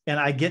and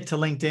I get to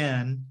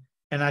LinkedIn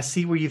and I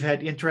see where you've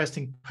had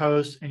interesting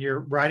posts and you're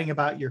writing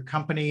about your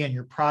company and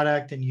your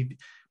product and you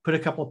put a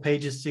couple of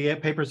papers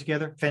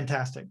together,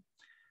 fantastic.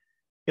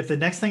 If the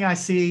next thing I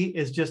see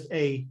is just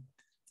an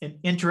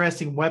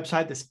interesting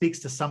website that speaks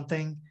to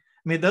something,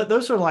 I mean,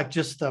 those are like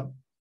just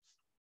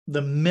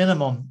the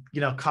minimum,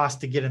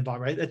 cost to get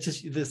involved, right? That's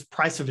just this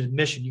price of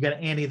admission. You got to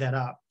ante that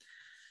up.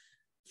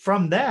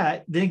 From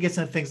that, then it gets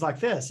into things like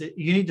this.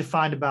 You need to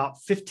find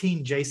about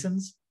 15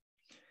 Jasons,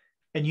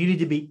 and you need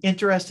to be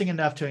interesting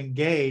enough to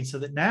engage so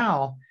that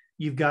now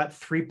you've got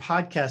 3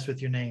 podcasts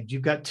with your names.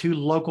 You've got 2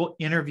 local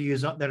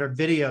interviews that are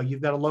video.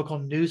 You've got a local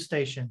news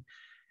station.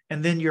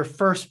 And then your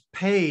first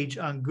page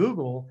on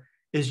Google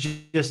is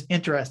just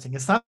interesting.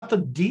 It's not the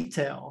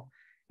detail.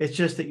 It's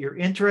just that you're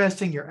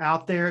interesting. You're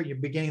out there. You're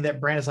beginning that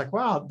brand. It's like,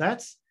 wow,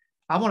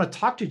 I want to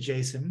talk to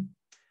Jason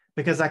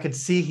because I can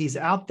see he's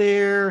out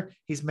there.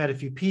 He's met a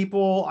few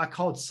people. I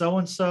called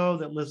so-and-so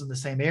that lives in the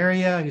same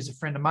area. He's a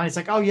friend of mine. He's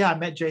like, oh yeah, I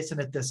met Jason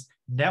at this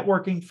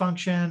networking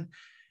function.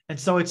 And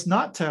so it's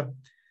not to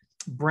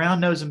brown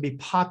nose and be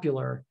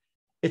popular.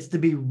 It's to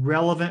be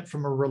relevant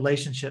from a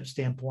relationship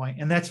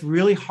standpoint. And that's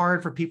really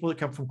hard for people that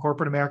come from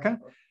corporate America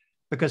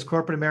because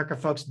corporate America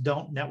folks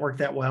don't network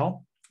that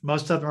well.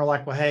 Most of them are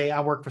like, well, hey,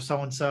 I work for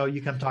so-and-so.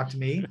 You come talk to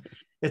me.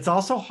 It's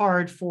also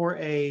hard for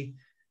a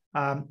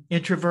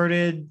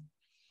introverted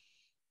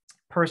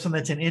person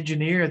that's an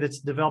engineer that's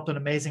developed an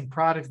amazing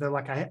product. They're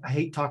like, I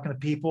hate talking to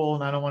people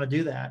and I don't want to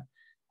do that.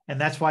 And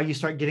that's why you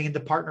start getting into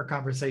partner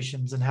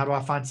conversations and how do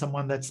I find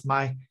someone that's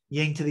my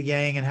yin to the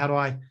yang and how do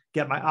I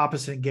get my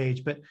opposite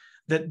engaged? But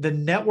the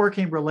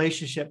networking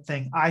relationship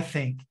thing, I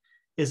think,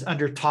 is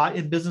under-taught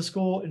in business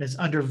school and is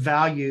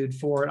undervalued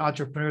for an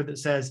entrepreneur that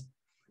says,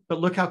 but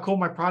look how cool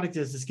my product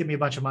is. Just give me a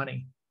bunch of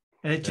money.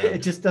 And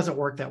it just doesn't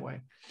work that way.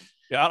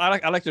 Yeah,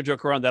 I like to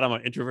joke around that I'm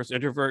an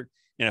introvert.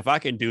 And if I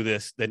can do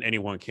this, then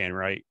anyone can,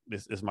 right?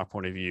 This is my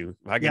point of view.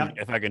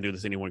 If I can do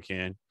this, anyone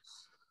can.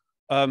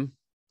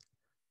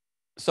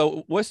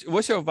 So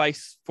what's your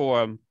advice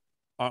for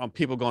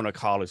people going to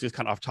college? Just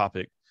kind of off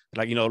topic.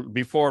 Like,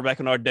 before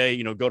back in our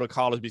day, go to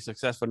college, be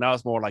successful. Now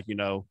it's more like,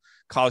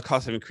 college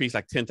costs have increased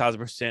like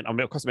 10,000%. I'm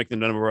of course making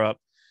the number up.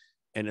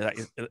 And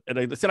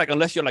it's like,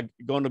 unless you're like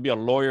going to be a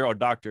lawyer or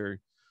doctor,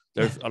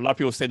 there's a lot of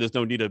people say there's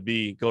no need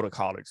to go to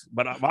college.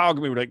 But my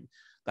argument would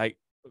like,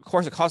 of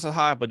course, the cost is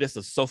high, but this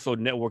is social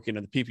networking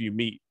and the people you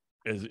meet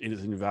is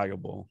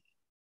invaluable.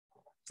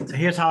 So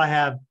here's how I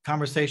have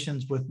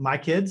conversations with my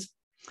kids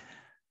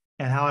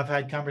and how I've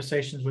had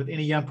conversations with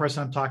any young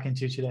person I'm talking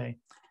to today.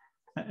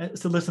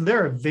 So listen,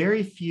 there are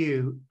very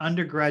few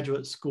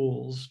undergraduate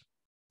schools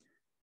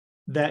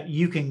that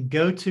you can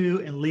go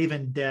to and leave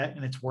in debt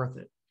and it's worth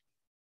it.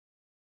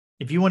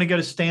 If you want to go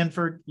to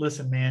Stanford,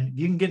 listen, man, if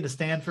you can get into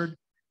Stanford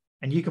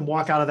and you can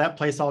walk out of that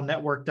place all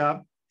networked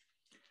up,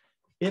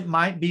 it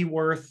might be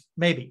worth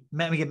maybe.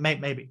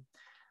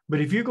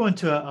 But if you're going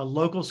to a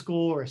local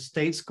school or a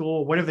state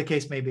school, whatever the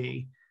case may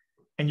be,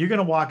 and you're going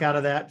to walk out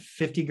of that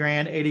 50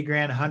 grand, 80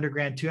 grand, 100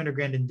 grand, 200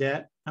 grand in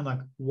debt, I'm like,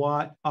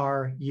 what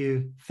are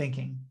you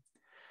thinking?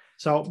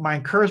 So my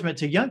encouragement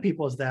to young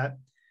people is that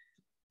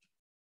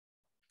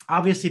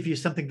obviously if you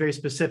use something very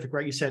specific,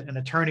 right? You said an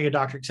attorney, a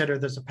doctor, et cetera,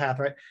 there's a path,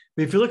 right?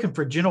 But if you're looking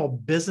for general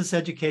business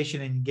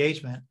education and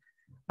engagement,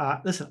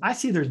 listen, I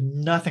see there's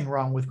nothing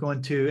wrong with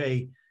going to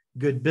a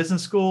good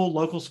business school,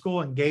 local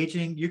school,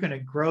 engaging. You're going to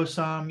grow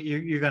some,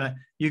 you're going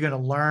to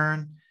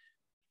learn.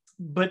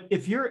 But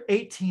if you're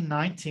 18,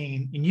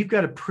 19, and you've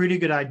got a pretty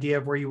good idea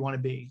of where you want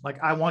to be,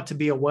 like I want to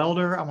be a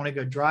welder, I want to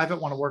go drive it,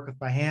 want to work with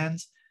my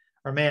hands,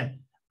 or man,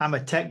 I'm a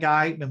tech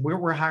guy, and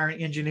we're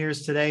hiring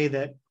engineers today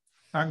that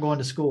aren't going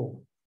to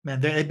school.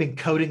 Man, they've been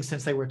coding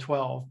since they were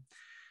 12.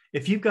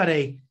 If you've got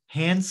a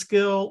hand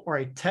skill or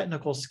a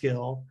technical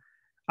skill,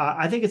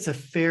 I think it's a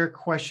fair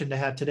question to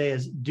have today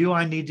is, do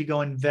I need to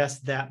go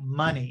invest that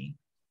money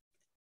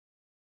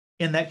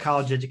in that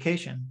college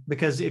education?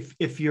 Because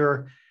if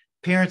your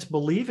parents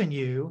believe in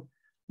you,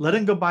 let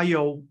them go buy you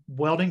a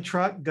welding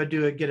truck, go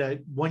get a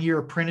 1-year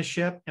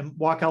apprenticeship and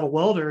walk out a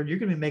welder, and you're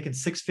going to be making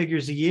 6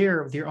 figures a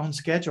year with your own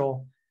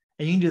schedule,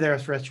 and you can do that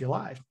for the rest of your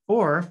life.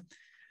 Or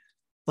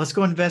let's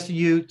go invest in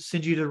you,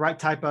 send you to the right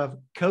type of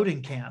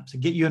coding camps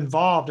and get you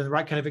involved in the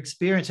right kind of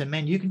experience. And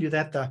man, you can do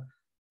that the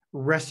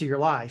rest of your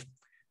life.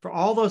 For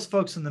all those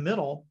folks in the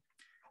middle,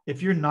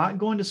 if you're not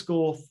going to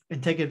school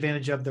and take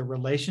advantage of the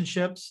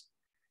relationships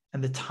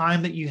and the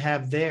time that you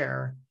have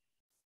there,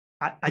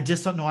 I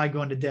just don't know why I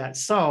go into debt.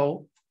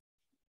 So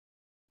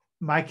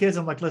my kids,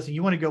 I'm like, listen,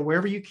 you want to go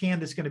wherever you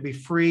can that's going to be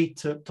free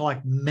to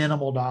like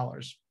minimal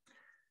dollars.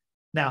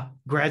 Now,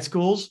 grad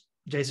schools,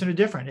 Jason, are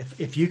different.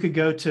 If you could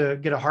go to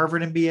get a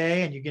Harvard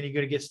MBA and you're going to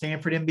go to get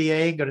Stanford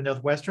MBA and go to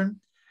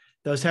Northwestern,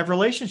 those have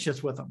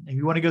relationships with them. If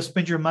you want to go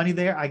spend your money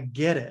there, I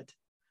get it.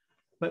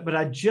 But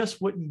I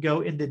just wouldn't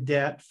go into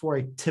debt for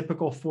a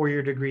typical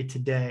 4-year degree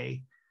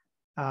today.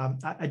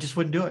 I just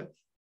wouldn't do it.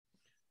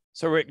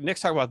 So Rick, next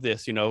talk about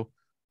this,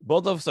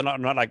 both of us are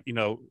not like,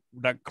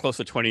 not close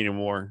to 20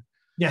 anymore.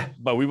 Yeah.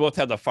 But we both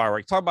have the fire,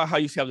 right? Talk about how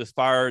you have this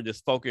fire, this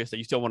focus that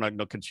you still want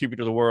to contribute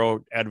to the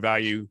world, add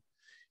value,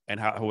 and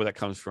where that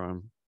comes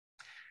from.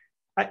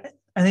 I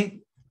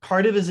think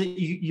part of it is that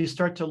you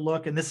start to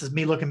look, and this is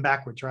me looking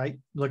backwards, right?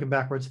 Looking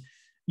backwards.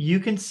 You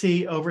can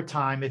see over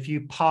time, if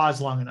you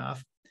pause long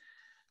enough,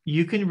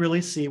 you can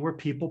really see where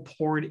people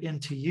poured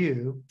into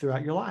you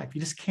throughout your life.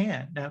 You just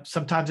can. Now,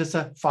 sometimes it's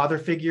a father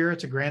figure,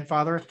 it's a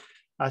grandfather.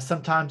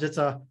 Sometimes it's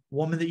a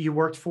woman that you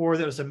worked for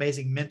that was an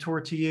amazing mentor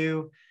to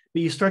you.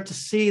 But you start to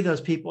see those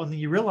people, and then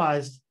you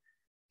realize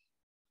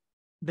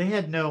they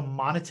had no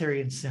monetary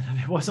incentive.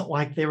 It wasn't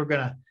like they were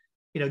going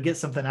to, get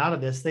something out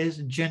of this. They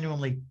just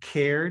genuinely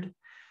cared.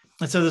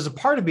 And so there's a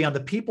part of me on the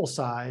people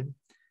side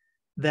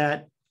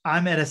that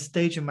I'm at a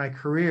stage in my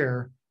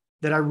career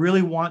that I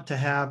really want to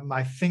have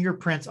my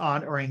fingerprints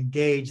on or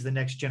engage the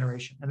next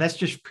generation. And that's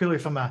just purely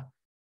from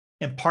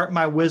impart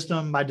my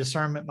wisdom, my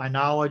discernment, my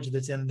knowledge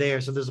that's in there.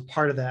 So there's a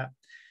part of that.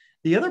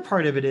 The other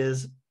part of it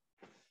is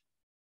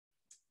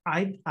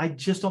I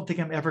just don't think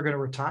I'm ever going to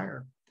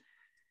retire.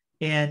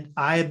 And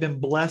I have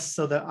been blessed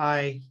so that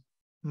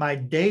my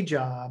day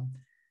job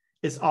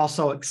is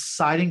also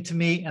exciting to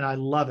me and I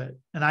love it.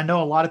 And I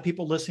know a lot of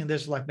people listening to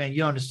this are like, man, you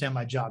don't understand,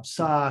 my job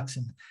sucks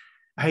and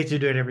I hate to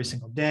do it every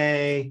single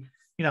day.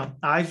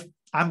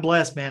 I'm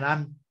blessed, man.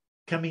 I'm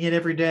coming in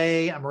every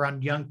day. I'm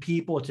around young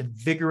people. It's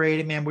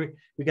invigorating, man.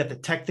 We got the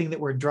tech thing that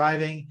we're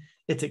driving.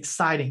 It's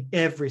exciting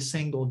every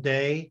single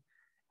day.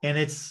 And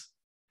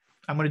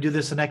I'm going to do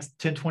this the next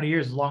 10, 20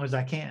 years as long as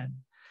I can.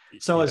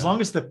 So as long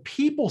as the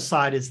people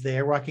side is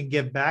there where I can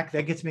give back,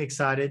 that gets me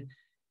excited.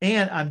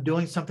 And I'm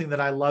doing something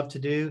that I love to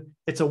do.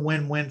 It's a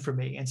win-win for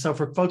me. And so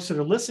for folks that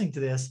are listening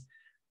to this,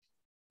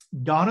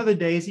 gone are the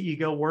days that you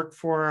go work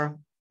for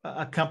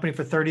a company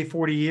for 30,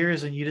 40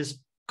 years and you just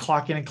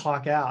clock in and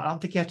clock out. I don't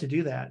think you have to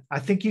do that. I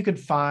think you could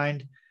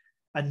find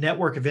a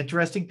network of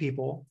interesting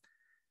people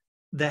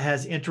that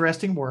has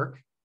interesting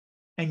work,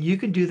 and you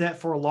can do that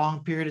for a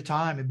long period of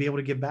time and be able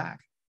to give back.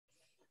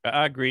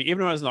 I agree. Even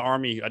when I was in the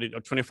Army, I did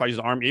 25 years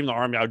in the Army. Even in the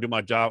Army, I would do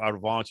my job. I would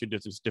volunteer, do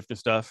this different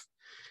stuff.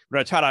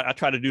 But I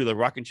try to do the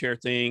rocking chair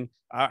thing.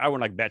 I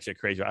went like batshit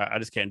crazy. I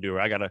just can't do it.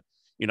 I gotta,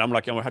 I'm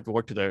gonna have to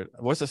work to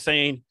what's the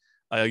saying?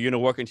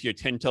 Working to your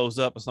 10 toes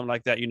up or something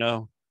like that.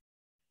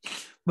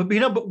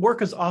 But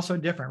work is also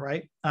different,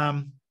 right?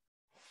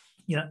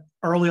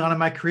 Early on in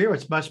my career,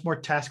 it's much more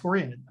task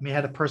oriented. I mean, I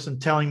had a person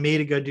telling me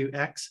to go do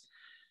X,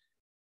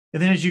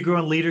 and then as you grow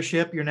in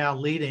leadership, you're now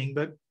leading.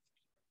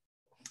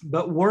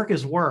 But work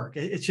is work.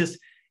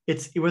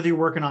 It's whether you're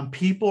working on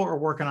people or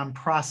working on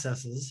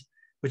processes,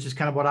 which is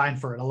kind of what I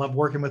inferred. I love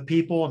working with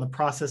people, and the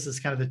process is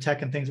kind of the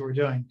tech and things that we're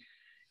doing.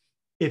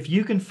 If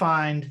you can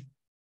find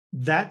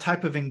that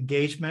type of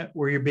engagement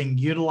where you're being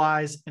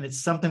utilized and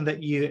it's something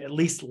that you at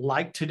least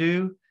like to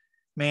do,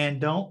 man,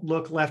 don't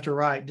look left or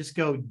right. Just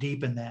go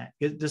deep in that.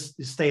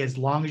 Just stay as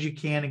long as you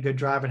can and go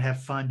drive and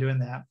have fun doing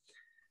that.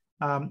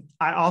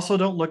 I also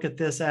don't look at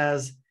this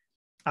as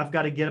I've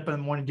got to get up in the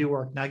morning and do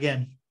work. Now,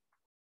 again,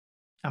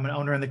 I'm an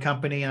owner in the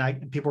company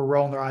and people are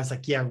rolling their eyes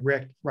like, yeah,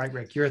 Rick,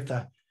 you're at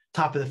the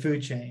top of the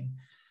food chain.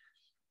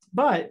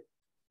 But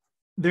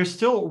there's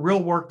still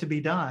real work to be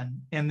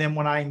done. And then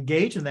when I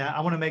engage in that,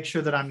 I want to make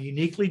sure that I'm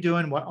uniquely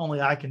doing what only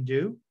I can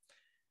do.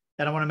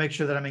 And I want to make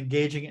sure that I'm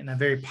engaging in a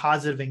very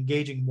positive,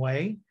 engaging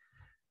way.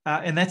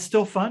 And that's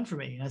still fun for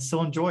me. And I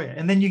still enjoy it.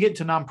 And then you get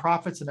to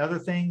nonprofits and other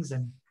things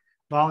and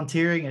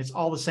volunteering, and it's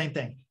all the same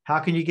thing. How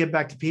can you give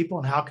back to people,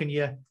 and how can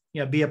you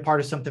be a part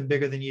of something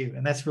bigger than you?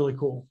 And that's really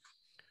cool.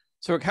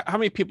 So how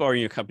many people are in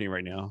your company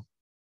right now?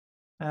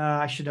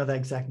 I should know that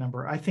exact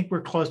number. I think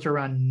we're close to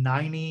around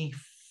 90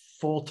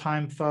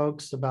 full-time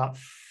folks, about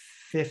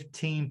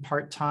 15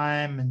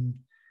 part-time, and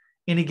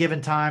any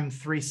given time,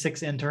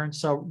 3-6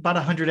 interns. So about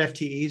 100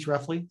 FTEs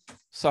roughly.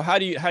 So how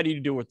do you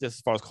do with this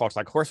as far as culture?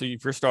 Like, of course,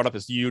 if your startup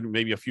is you,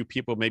 maybe a few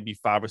people, maybe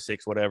 5 or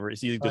 6, whatever.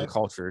 It's easy to do the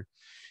culture.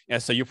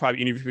 And so you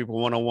probably interview people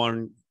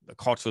one-on-one. The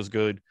culture is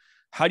good.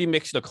 How do you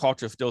make sure the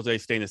culture still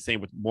staying the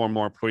same with more and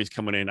more employees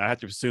coming in? I have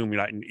to assume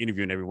you're not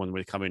interviewing everyone when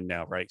they come in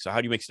now, right? So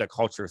how do you make sure that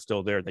culture is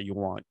still there that you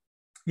want?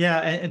 Yeah,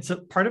 and so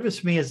part of it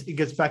to me is it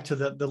gets back to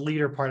the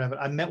leader part of it.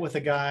 I met with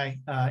a guy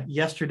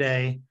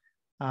yesterday.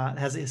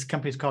 Has his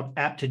company's called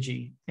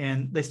Aptogee,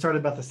 and they started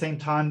about the same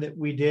time that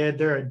we did.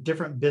 They're a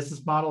different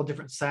business model,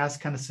 different SaaS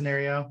kind of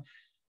scenario,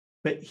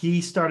 but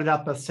he started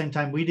out about the same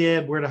time we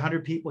did. We're at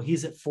 100 people.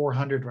 He's at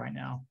 400 right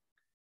now,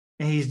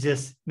 and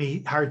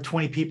he hired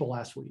 20 people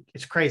last week.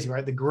 It's crazy,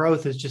 right? The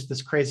growth is just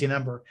this crazy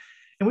number,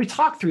 and we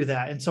talked through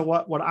that. And so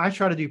what I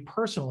try to do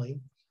personally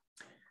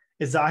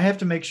is I have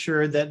to make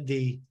sure that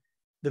the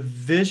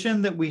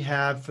vision that we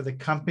have for the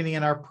company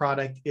and our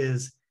product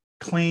is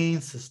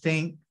clean,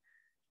 succinct,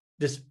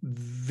 just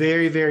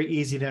very, very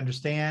easy to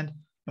understand.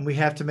 And we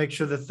have to make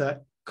sure that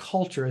the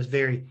culture is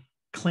very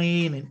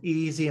clean and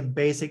easy and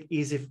basic,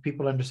 easy for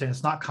people to understand.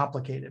 It's not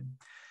complicated.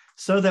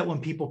 So that when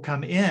people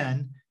come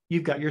in,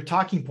 you've got your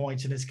talking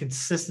points and it's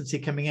consistency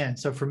coming in.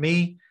 So for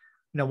me,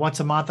 once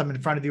a month, I'm in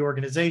front of the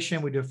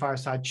organization. We do a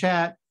fireside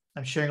chat.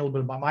 I'm sharing a little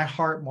bit about my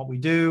heart and what we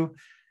do.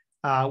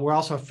 We're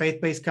also a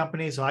faith-based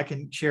company, so I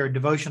can share a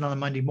devotion on a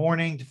Monday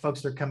morning to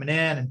folks that are coming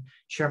in and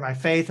share my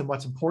faith and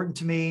what's important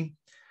to me.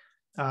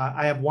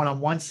 I have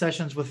one-on-one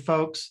sessions with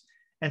folks.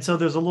 And so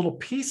there's a little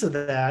piece of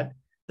that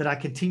I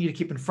continue to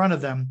keep in front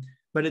of them,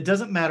 but it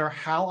doesn't matter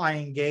how I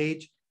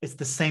engage. It's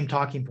the same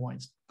talking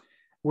points.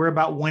 We're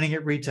about winning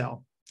at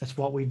retail. That's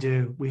what we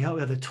do. We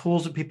have the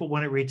tools that people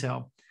win at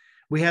retail.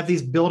 We have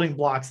these building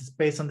blocks. It's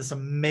based on this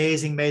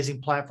amazing,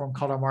 amazing platform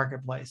called our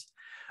marketplace.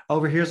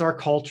 Over here's our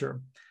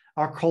culture.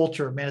 Our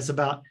culture, man, is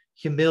about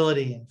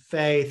humility and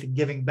faith and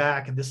giving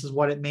back. And this is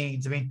what it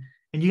means. And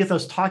you get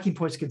those talking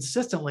points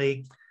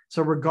consistently.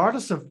 So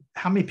regardless of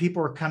how many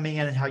people are coming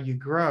in and how you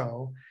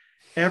grow,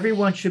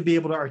 everyone should be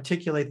able to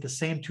articulate the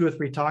same 2 or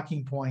 3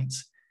 talking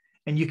points,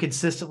 and you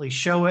consistently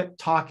show it,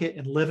 talk it,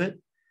 and live it.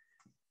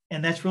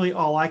 And that's really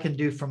all I can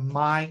do from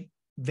my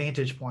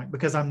vantage point,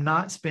 because I'm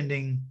not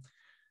spending,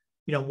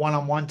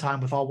 one-on-one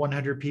time with all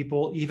 100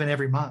 people, even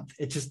every month.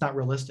 It's just not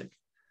realistic.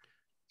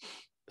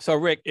 So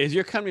Rick, is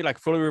your company like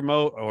fully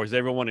remote, or is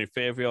everyone in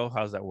Fayetteville?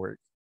 How does that work?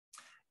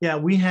 Yeah,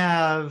 we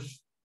have,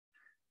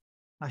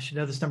 I should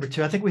know this number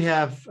too. I think we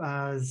have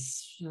 9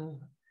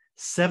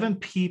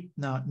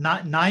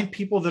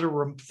 people that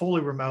are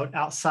fully remote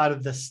outside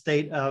of the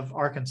state of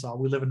Arkansas.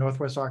 We live in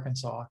Northwest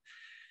Arkansas.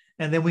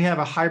 And then we have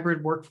a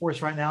hybrid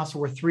workforce right now. So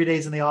we're 3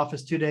 days in the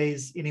office, 2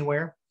 days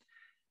anywhere.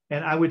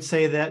 And I would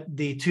say that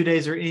the 2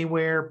 days are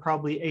anywhere,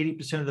 probably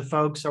 80% of the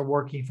folks are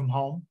working from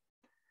home.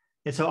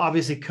 And so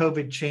obviously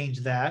COVID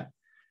changed that.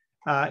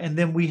 And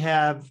then we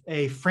have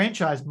a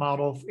franchise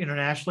model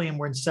internationally, and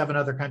we're in 7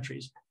 other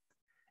countries.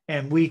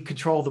 And we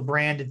control the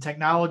brand and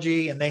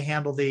technology, and they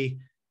handle the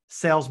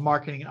sales,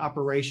 marketing, and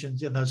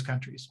operations in those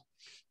countries.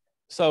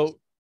 So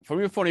from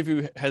your point of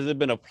view, has it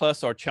been a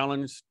plus or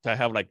challenge to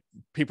have like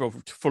people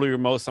fully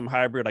remote, some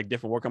hybrid, like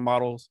different working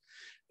models?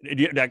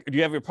 Do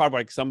you have a problem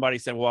like somebody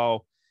saying,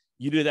 well,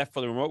 you do that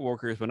for the remote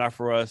workers, but not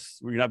for us?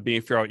 We're not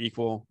being fair or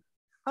equal?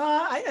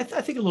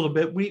 I think a little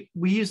bit. We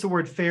use the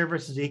word fair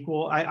versus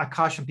equal. I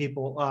caution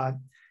people,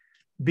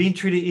 being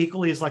treated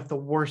equally is like the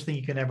worst thing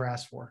you can ever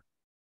ask for.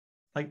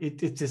 Like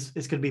it's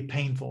going to be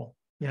painful.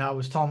 I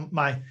was telling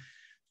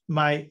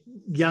my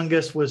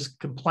youngest was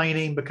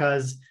complaining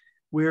because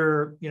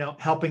we're,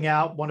 helping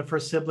out one of her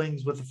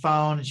siblings with the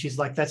phone. And she's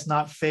like, that's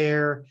not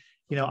fair.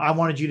 I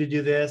wanted you to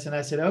do this. And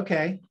I said,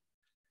 okay,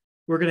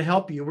 we're going to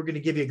help you. We're going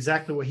to give you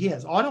exactly what he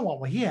has. Oh, I don't want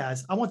what he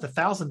has. I want the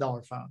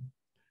 $1,000 phone.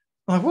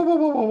 I'm like,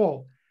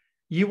 whoa.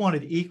 You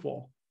wanted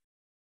equal.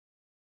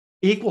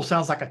 Equal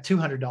sounds like a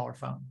 $200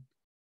 phone.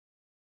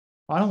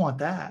 I don't want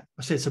that.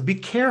 I said, so be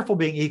careful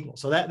being equal.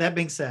 So that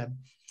being said,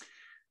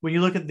 when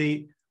you look at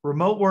the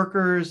remote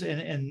workers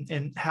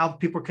and how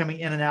people are coming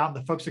in and out, and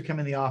the folks that come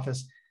in the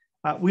office,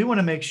 we want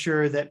to make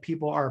sure that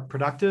people are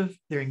productive,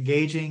 they're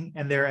engaging,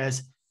 and they're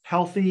as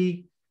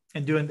healthy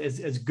and doing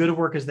as good a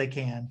work as they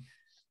can.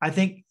 I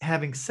think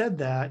having said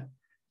that,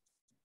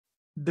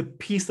 the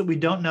piece that we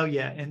don't know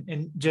yet,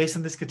 and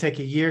Jason, this could take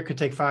a year, could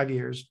take 5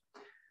 years.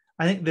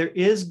 I think there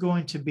is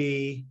going to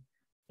be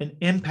an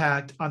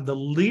impact on the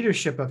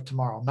leadership of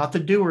tomorrow, not the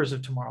doers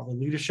of tomorrow, the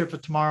leadership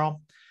of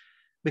tomorrow,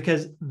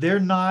 because they're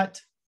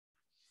not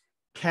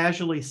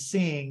casually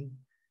seeing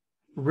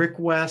Rick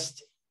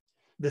West,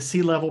 the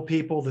C-level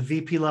people, the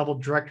VP level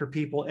director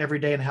people every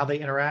day and how they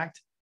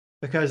interact,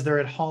 because they're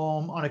at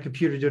home on a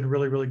computer doing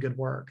really, really good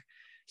work.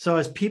 So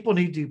as people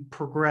need to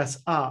progress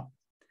up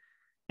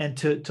and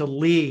to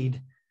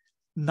lead,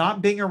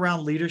 not being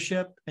around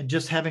leadership and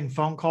just having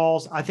phone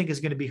calls, I think is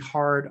going to be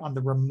hard on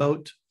the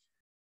remote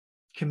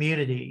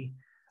community.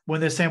 when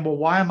they're saying, well,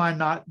 why am I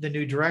not the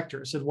new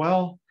director? I said,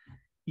 well,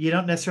 you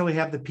don't necessarily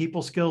have the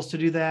people skills to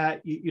do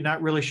that. You're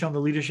not really showing the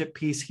leadership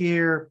piece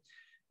here.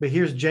 But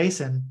here's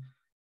Jason.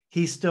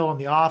 He's still in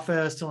the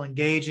office, still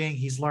engaging.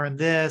 He's learned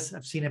this.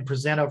 I've seen him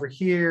present over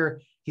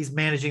here. He's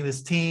managing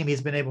this team.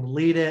 He's been able to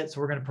lead it.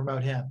 So we're going to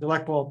promote him. They're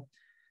like, well,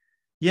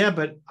 yeah,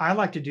 but I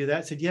like to do that.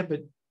 I said, yeah,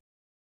 but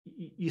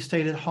you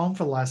stayed at home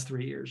for the last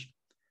 3 years.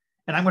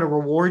 And I'm going to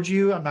reward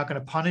you. I'm not going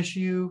to punish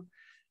you.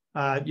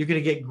 You're going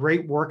to get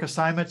great work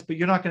assignments, but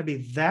you're not going to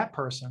be that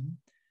person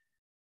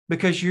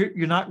because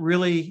you're not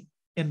really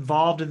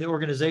involved in the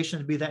organization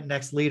to be that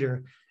next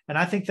leader. And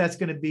I think that's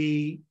going to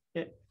be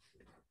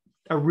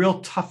a real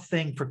tough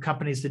thing for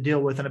companies to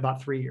deal with in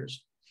about 3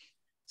 years.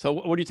 So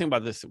what do you think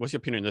about this? What's your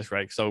opinion on this,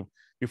 right? So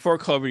before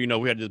COVID,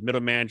 we had the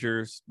middle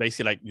managers,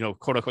 basically like,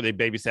 quote unquote, they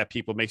babysat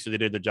people, make sure they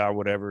did the job,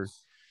 whatever.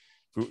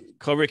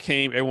 COVID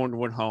came, everyone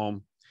went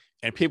home,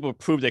 and people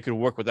proved they could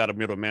work without a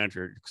middle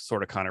manager,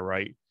 sort of, kind of,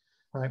 right?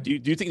 Right. Do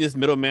you think this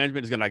middle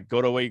management is going to go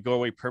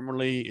away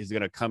permanently? Is it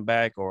going to come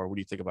back, or what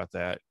do you think about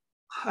that?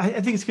 I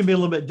think it's going to be a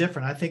little bit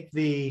different. I think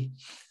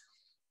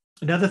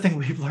another thing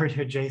we've learned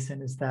here,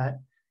 Jason, is that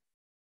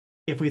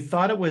if we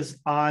thought it was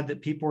odd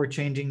that people were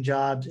changing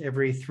jobs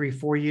every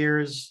 3-4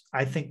 years,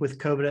 I think with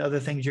COVID and other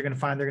things, you're going to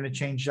find they're going to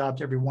change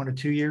jobs every 1 or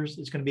 2 years.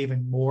 It's going to be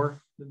even more,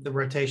 the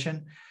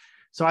rotation.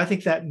 So I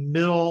think that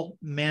middle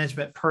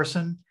management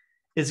person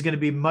is going to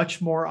be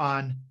much more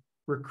on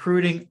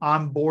recruiting,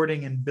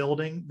 onboarding, and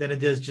building than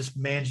it is just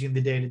managing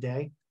the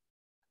day-to-day.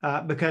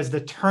 Because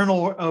the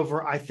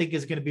turnover, I think,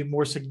 is going to be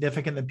more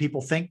significant than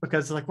people think,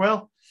 because it's like,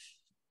 well,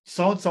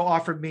 so-and-so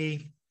offered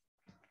me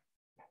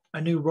a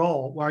new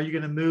role. Well, are you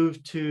going to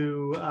move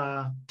to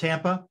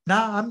Tampa? No,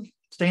 I'm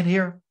staying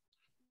here.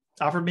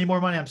 Offered me more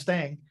money, I'm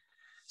staying.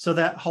 So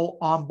that whole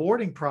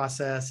onboarding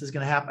process is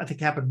going to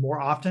happen more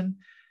often.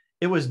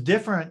 It was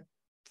different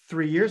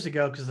 3 years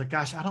ago because, like,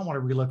 gosh, I don't want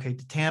to relocate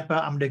to Tampa.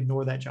 I'm going to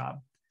ignore that job.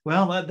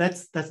 Well,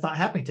 that's not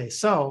happening today.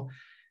 So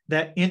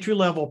that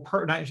entry-level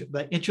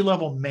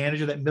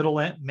manager, that middle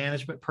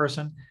management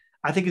person,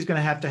 I think is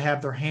going to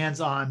have their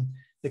hands on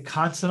the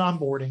constant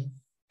onboarding,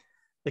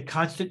 the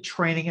constant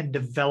training and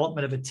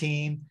development of a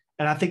team.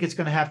 And I think it's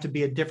going to have to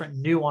be a different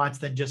nuance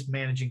than just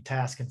managing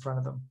tasks in front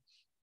of them.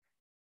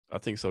 I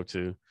think so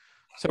too.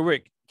 So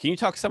Rick, can you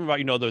talk some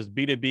about, those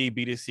B2B,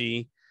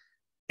 B2C?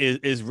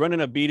 Is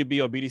running a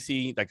B2B or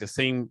B2C like the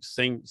same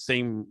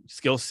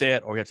skill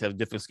set, or you have to have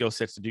different skill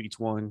sets to do each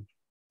one?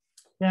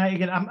 Yeah,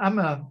 again, I'm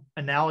a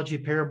analogy,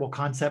 parable,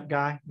 concept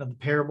guy. The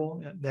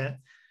parable that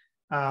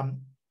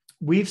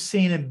we've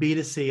seen in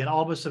B2C, and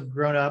all of us have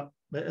grown up,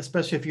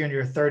 especially if you're in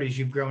your 30s,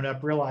 you've grown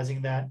up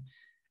realizing that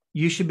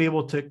you should be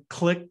able to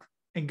click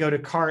and go to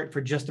cart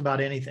for just about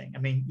anything. I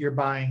mean, you're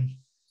buying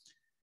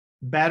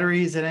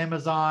batteries at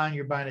Amazon,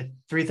 you're buying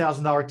a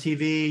 $3,000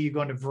 TV, you're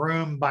going to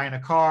Vroom, buying a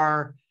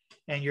car,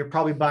 and you're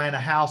probably buying a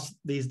house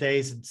these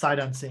days and sight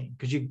unseen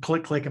because you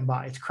can click and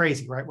buy. It's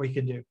crazy, right? What you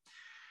can do.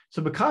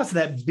 So because of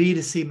that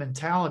B2C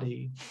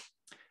mentality,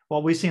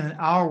 what we've seen in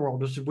our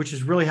world, which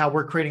is really how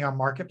we're creating our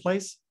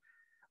marketplace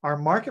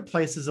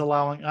is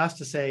allowing us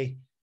to say,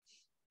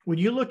 when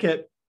you look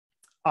at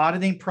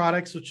auditing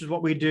products, which is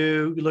what we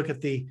do, you look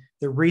at the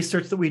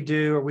research that we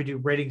do, or we do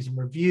ratings and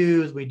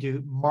reviews, we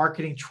do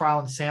marketing, trial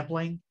and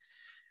sampling.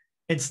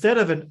 Instead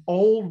of an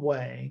old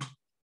way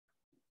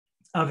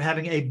of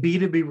having a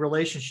B2B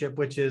relationship,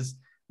 which is,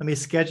 let me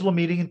schedule a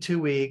meeting in 2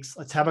 weeks,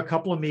 let's have a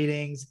couple of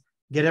meetings,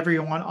 get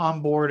everyone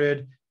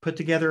onboarded, put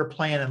together a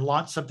plan, and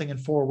launch something in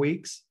 4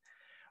 weeks.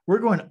 We're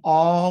going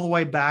all the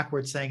way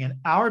backwards, saying in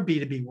our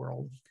B2B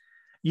world,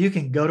 you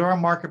can go to our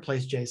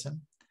marketplace,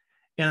 Jason,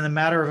 and in a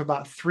matter of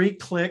about 3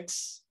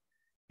 clicks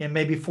and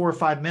maybe 4 or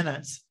 5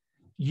 minutes,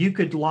 you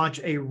could launch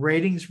a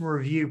ratings and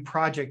review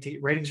project,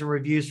 ratings and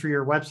reviews for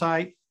your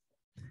website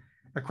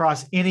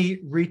across any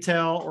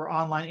retail or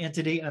online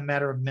entity in a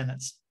matter of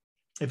minutes.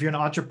 If you're an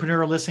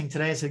entrepreneur listening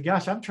today and say,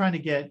 gosh, I'm trying to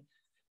get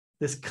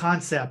this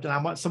concept and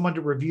I want someone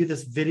to review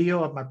this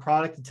video of my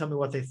product and tell me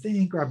what they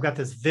think, or I've got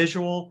this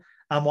visual,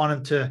 I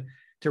want them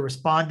to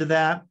respond to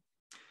that.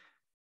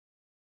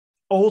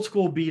 Old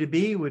school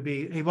B2B would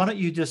be, hey, why don't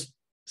you just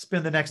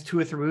spend the next 2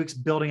 or 3 weeks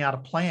building out a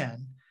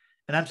plan?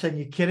 And I'm saying,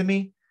 you kidding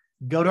me?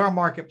 Go to our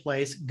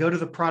marketplace, go to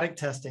the product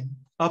testing,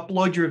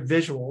 upload your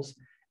visuals,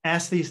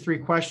 ask these 3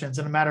 questions.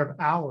 In a matter of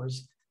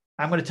hours,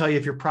 I'm going to tell you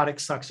if your product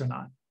sucks or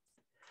not.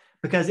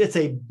 Because it's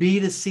a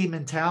B2C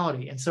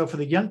mentality. And so for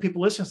the young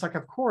people listening, it's like,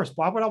 of course,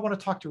 why would I want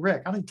to talk to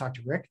Rick? I don't need to talk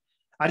to Rick.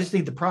 I just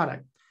need the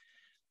product.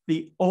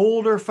 The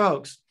older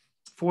folks,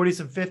 40s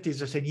and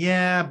 50s, are saying,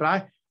 yeah,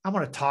 but I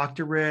want to talk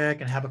to Rick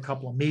and have a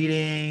couple of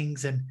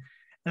meetings. And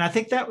I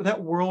think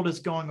that world is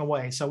going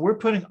away. So we're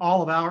putting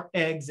all of our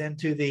eggs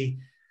into the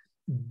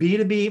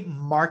B2B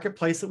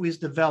marketplace that we've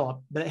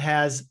developed that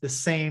has the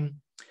same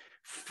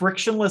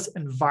frictionless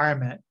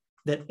environment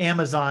that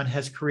Amazon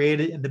has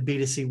created in the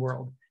B2C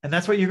world. And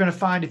that's what you're going to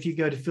find if you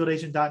go to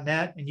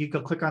fieldagent.net and you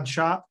go click on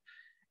shop.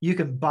 You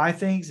can buy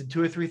things and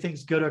 2 or 3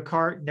 things, go to a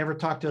cart, never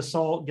talk to a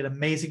soul, get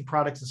amazing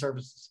products and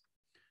services.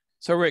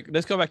 So Rick,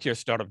 let's go back to your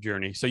startup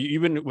journey. So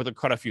you've been with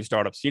quite a few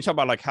startups. Can you talk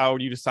about like how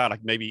you decide like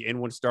maybe in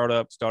one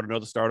startup, start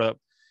another startup?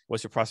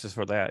 What's your process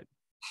for that?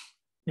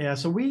 Yeah.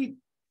 So we,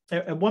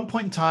 at one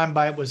point in time,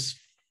 by it was,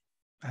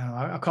 I don't know,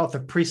 I'll call it the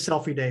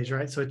pre-selfie days,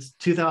 right? So it's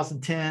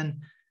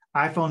 2010,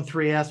 iPhone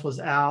 3S was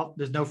out.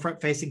 There's no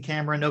front-facing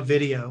camera, no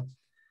video.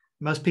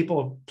 Most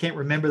people can't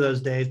remember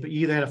those days, but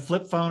you either had a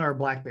flip phone or a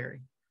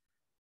BlackBerry.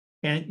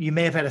 And you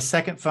may have had a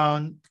second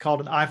phone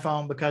called an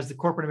iPhone because the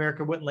corporate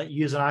America wouldn't let you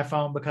use an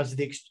iPhone because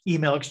the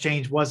email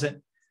exchange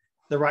wasn't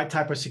the right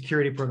type of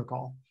security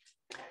protocol.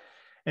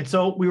 And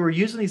so we were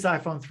using these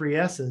iPhone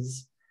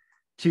 3Ss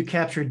to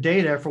capture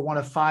data for one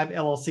of 5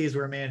 LLCs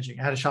we were managing.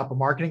 I had a shopper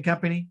marketing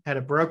company, had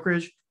a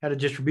brokerage, had a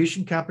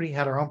distribution company,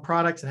 had our own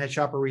products, and had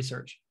shopper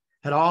research.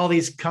 Had all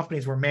these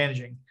companies we're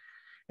managing.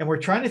 And we're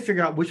trying to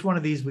figure out which one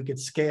of these we could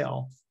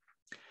scale.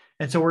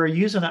 And so we're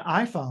using an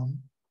iPhone,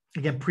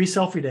 again,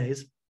 pre-selfie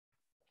days,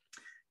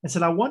 and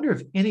said, I wonder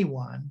if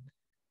anyone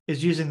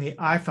is using the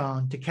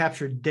iPhone to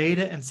capture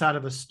data inside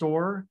of a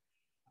store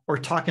or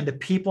talking to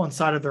people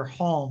inside of their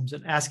homes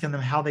and asking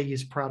them how they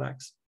use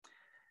products.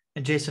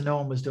 And Jason, no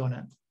one was doing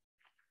it.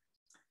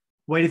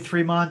 Waited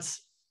 3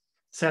 months,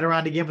 sat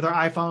around again with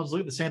our iPhones,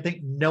 looked at the same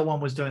thing. No one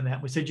was doing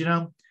that. We said,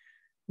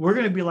 we're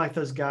going to be like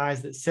those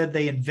guys that said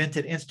they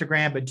invented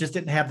Instagram, but just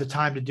didn't have the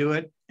time to do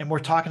it. And we're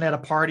talking at a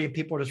party and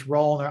people are just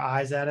rolling their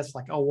eyes at us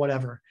like, oh,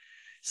 whatever.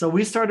 So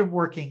we started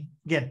working,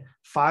 again,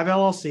 5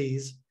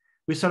 LLCs.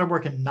 We started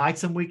working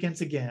nights and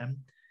weekends again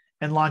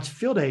and launched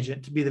Field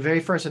Agent to be the very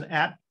first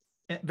app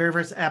in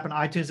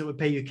iTunes that would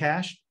pay you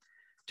cash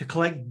to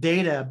collect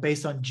data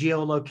based on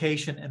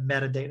geolocation and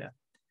metadata.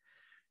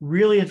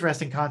 Really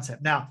interesting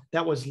concept. Now,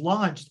 that was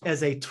launched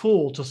as a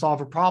tool to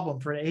solve a problem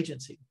for an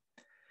agency,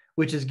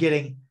 which is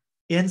getting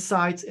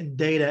insights and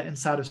data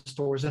inside of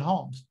stores and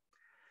homes.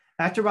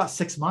 After about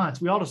 6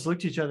 months, we all just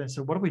looked at each other and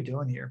said, what are we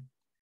doing here?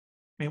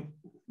 I mean,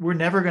 we're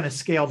never going to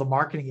scale the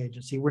marketing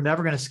agency. We're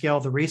never going to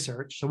scale the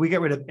research. So we get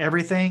rid of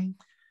everything,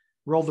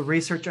 rolled the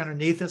research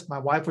underneath us. My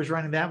wife was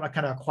running that. I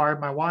kind of acquired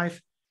my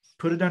wife,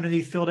 put it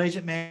underneath Field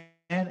Agent Man,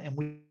 and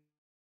we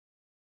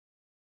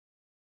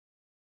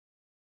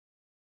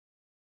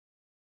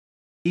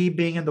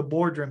being in the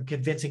boardroom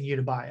convincing you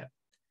to buy it.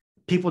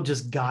 People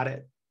just got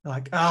it. They're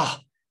like, oh,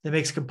 that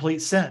makes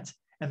complete sense.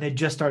 And they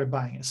just started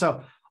buying it.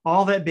 So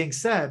all that being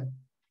said,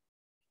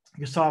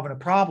 you're solving a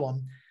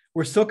problem.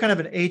 We're still kind of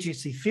an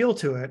agency feel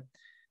to it.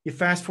 You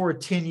fast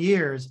forward 10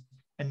 years,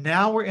 and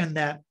now we're in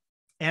that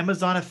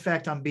Amazon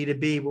effect on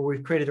B2B where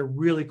we've created a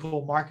really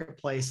cool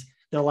marketplace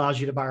that allows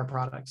you to buy our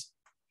products.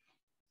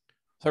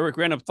 So Rick,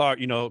 random thought,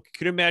 can you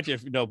imagine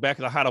if, back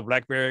in the height of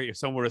BlackBerry, if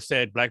someone would have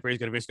said BlackBerry's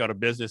going to eventually go out of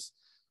business,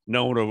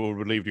 no one would have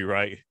believed you,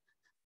 right?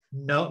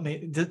 No, I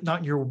mean,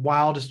 not your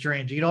wildest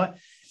dreams. You know what?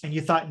 And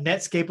you thought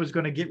Netscape was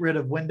going to get rid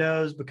of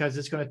Windows because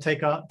it's going to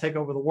take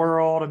over the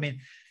world. I mean,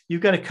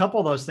 you've got a couple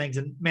of those things.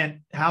 And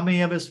man, how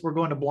many of us were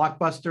going to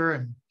Blockbuster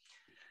and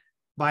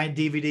buying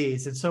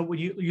DVDs? And so when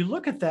you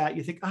look at that,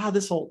 you think,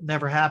 this will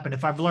never happen.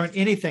 If I've learned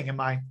anything in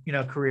my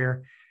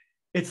career,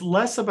 it's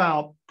less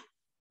about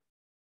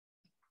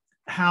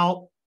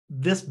how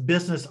this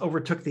business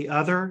overtook the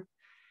other.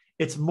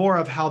 It's more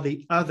of how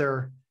the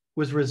other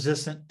was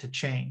resistant to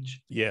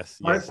change. Yes.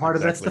 Part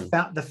of exactly.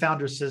 that's the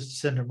founder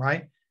syndrome,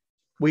 right?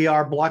 We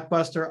are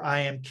Blockbuster.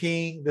 I am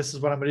king. This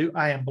is what I'm going to do.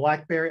 I am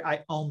BlackBerry.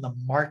 I own the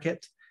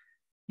market.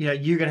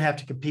 You're going to have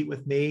to compete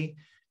with me.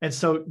 And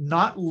so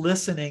not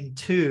listening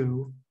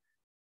to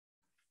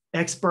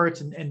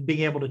experts and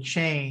being able to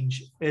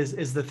change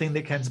is the thing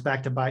that comes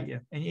back to bite you.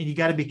 And you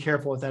got to be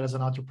careful with that as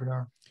an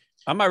entrepreneur.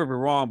 I might be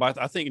wrong,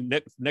 but I think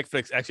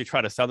Netflix actually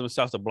tried to sell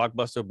themselves to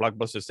Blockbuster.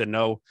 Blockbuster said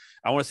no.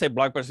 I want to say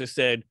Blockbuster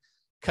said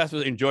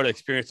customers enjoy the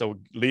experience of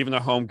leaving their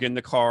home, getting in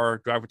the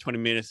car, drive for 20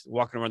 minutes,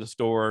 walking around the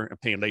store, and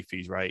paying late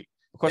fees, right?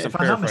 Of course, if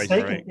I'm not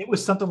mistaken, right? It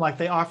was something like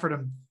they offered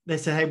them. They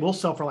said, "Hey, we'll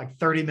sell for like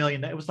 $30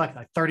 million." It was like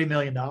 $30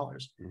 million.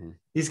 Mm-hmm.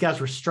 These guys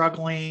were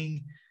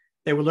struggling.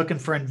 They were looking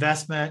for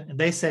investment, and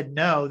they said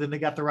no. Then they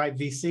got the right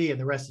VC, and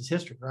the rest is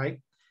history, right?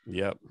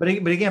 Yep. But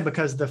again,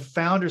 because the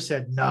founder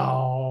said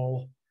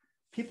no,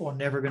 people are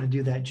never going to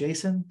do that,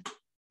 Jason.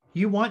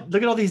 Look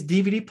at all these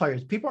DVD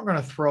players. People aren't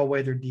going to throw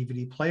away their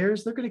DVD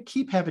players. They're going to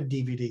keep having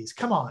DVDs.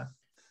 Come on.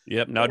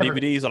 Yep. Now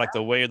DVDs are like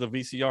the way of the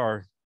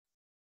VCR.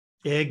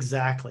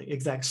 Exactly.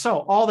 So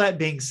all that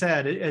being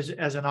said,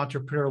 as an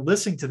entrepreneur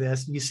listening to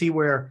this, you see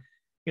where,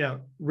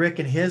 Rick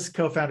and his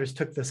co-founders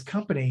took this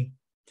company.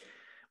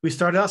 We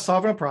started out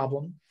solving a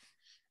problem.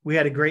 We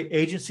had a great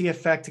agency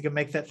effect to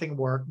make that thing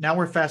work. Now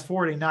we're fast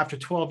forwarding. Now after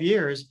 12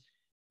 years,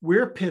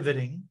 we're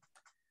pivoting.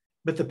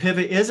 But the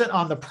pivot isn't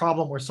on the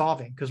problem we're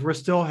solving because we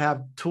still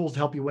have tools to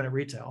help you win at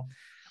retail.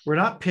 We're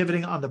not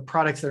pivoting on the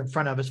products that are in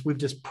front of us. We've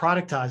just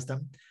productized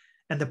them.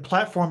 And the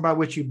platform by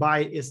which you buy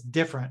it is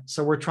different.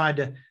 So we're trying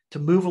to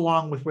move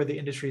along with where the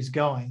industry is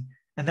going.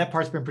 And that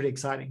part's been pretty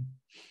exciting.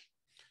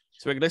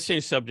 So let's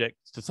change subject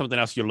to something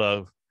else you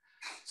love.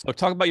 So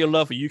talk about your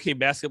love for UK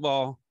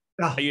basketball,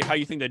 how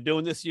you think they're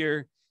doing this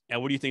year,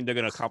 and what do you think they're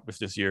going to accomplish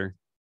this year?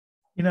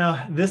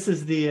 This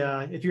is the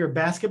if you're a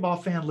basketball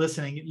fan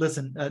listening,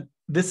 listen.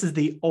 This is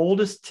the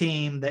oldest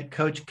team that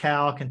Coach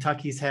Cal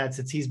Kentucky's had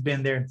since he's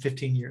been there in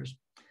 15 years.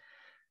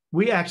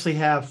 We actually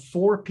have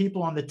 4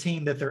 people on the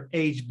team that their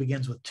age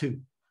begins with 2.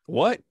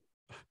 What?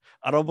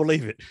 I don't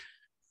believe it.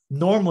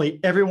 Normally,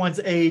 everyone's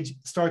age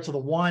starts with a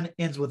 1,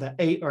 ends with an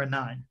 8 or a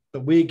 9,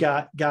 but we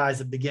got guys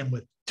that begin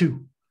with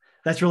 2.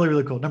 That's really,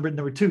 really cool.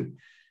 Number 2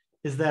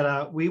 is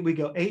that we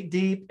go 8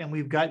 deep, and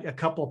we've got a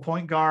couple of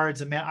point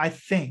guards. And man, I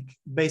think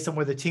based on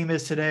where the team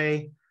is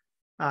today,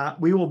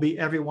 we will be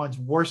everyone's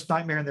worst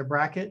nightmare in their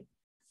bracket.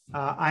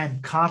 I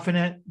am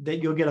confident that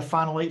you'll get a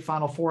Final 8,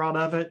 Final 4 out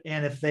of it.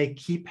 And if they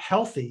keep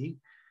healthy,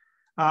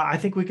 I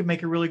think we can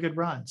make a really good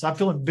run. So I'm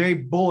feeling very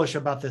bullish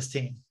about this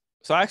team.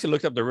 So I actually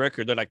looked up the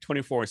record. They're like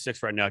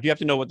 24-6 right now. Do you have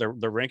to know what the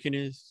ranking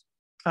is?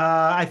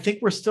 I think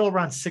we're still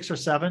around 6 or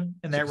 7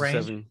 in that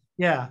range. 7.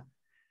 Yeah.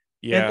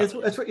 Yeah. And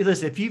it's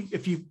listen,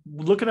 if you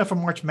look enough for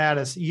March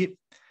Madness, you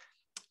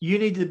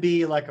need to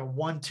be like a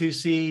 1-2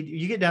 seed.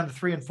 You get down to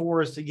 3 and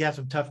 4s, so you have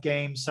some tough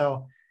games.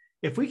 So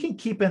if we can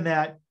keep in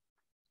that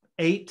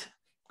 8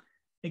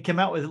 and come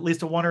out with at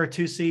least a 1 or a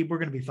 2 seed, we're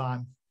going to be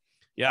fine.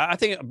 Yeah, I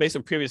think based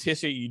on previous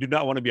history, you do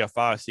not want to be a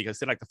 5 seed. I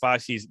feel like the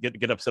 5 seeds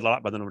get upset a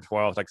lot by the number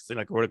 12. Like a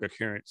vertical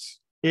occurrence.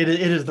 It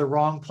is the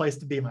wrong place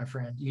to be, my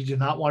friend. You do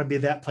not want to be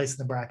that place in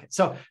the bracket.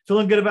 So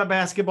feeling good about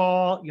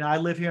basketball. I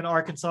live here in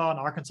Arkansas, and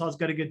Arkansas has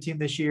got a good team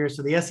this year.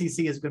 So the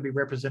SEC is going to be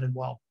represented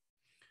well.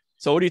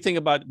 So what do you think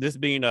about this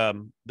being I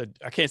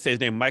can't say his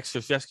name, Mike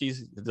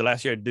Krzyzewski's the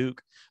last year at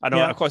Duke? I know,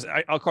 yeah.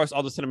 Of course,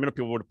 all the sentimental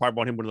people would probably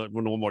want him to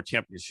win one more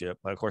championship.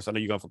 But of course, I know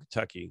you're going for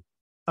Kentucky.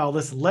 Oh,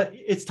 listen,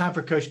 it's time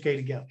for Coach K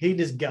to go. He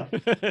just go.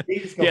 He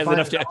has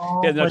enough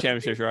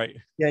championships, right?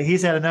 Yeah,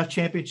 he's had enough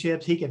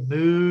championships. He can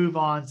move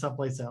on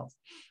someplace else.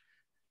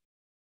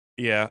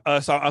 Yeah.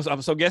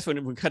 So guess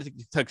when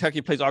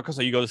Kentucky plays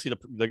Arkansas, you go to see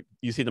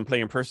you see them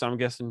play in person, I'm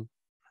guessing.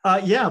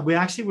 Yeah, we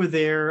actually were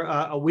there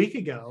a week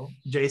ago.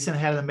 Jason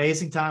had an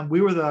amazing time.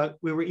 We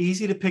were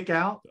easy to pick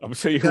out. I'm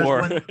sure you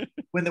were.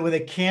 when the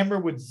camera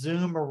would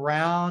zoom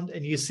around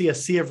and you see a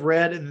sea of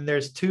red and then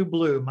there's 2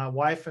 blue, my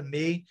wife and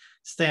me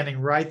standing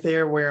right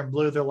there wearing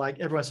blue. They're like,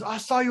 everyone said, I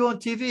saw you on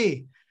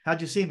TV.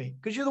 How'd you see me?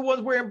 Because you're the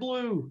ones wearing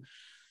blue.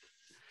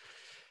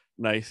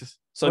 Nice.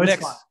 So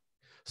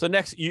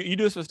next, you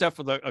do some stuff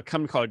for a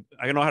company called,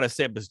 I don't know how to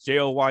say it, but it's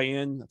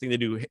Joyn. I think they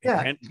do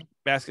hand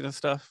basket and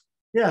stuff.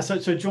 Yeah. So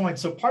Joyn.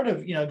 So part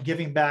of,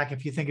 giving back,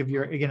 if you think of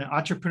an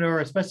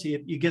entrepreneur, especially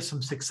if you get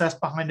some success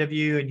behind of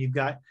you and you've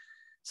got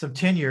some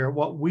tenure,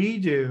 what we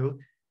do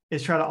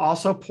is try to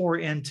also pour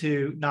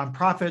into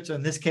nonprofits, or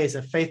in this case,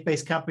 a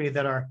faith-based company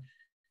they're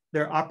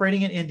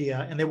operating in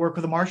India and they work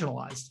with the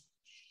marginalized.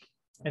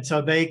 And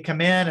so they come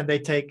in and they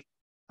take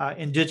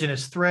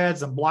indigenous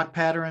threads and block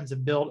patterns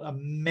and build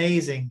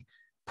amazing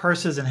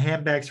purses and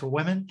handbags for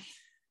women.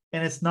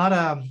 And it's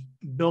not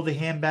build a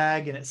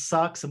handbag and it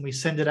sucks and we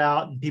send it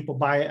out and people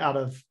buy it out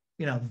of,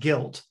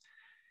 guilt.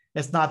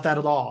 It's not that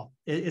at all.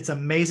 It's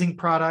amazing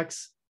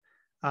products.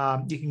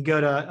 You can go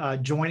to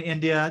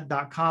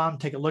joinindia.com,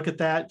 take a look at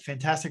that.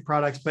 Fantastic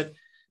products. But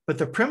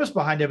the premise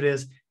behind it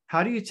is,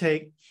 how do you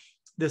take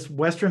this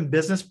Western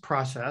business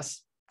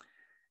process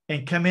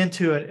and come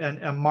into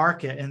a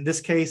market? In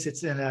this case,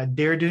 it's in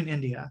Dehradun,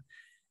 India,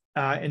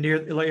 near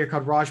an area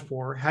called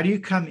Rajpur. How do you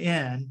come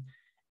in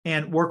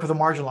and work with the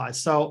marginalized?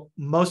 So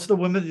most of the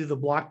women that do the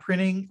block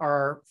printing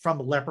are from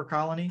the leper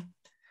colony,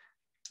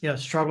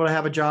 struggle to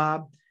have a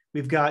job.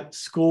 We've got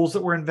schools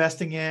that we're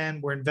investing in.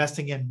 We're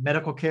investing in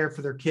medical care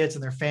for their kids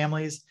and their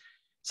families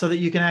so that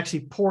you can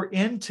actually pour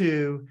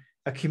into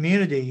a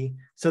community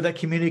so that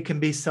community can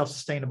be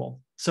self-sustainable.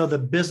 So the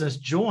business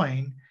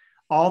Joyn,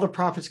 all the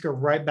profits go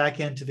right back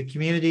into the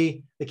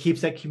community that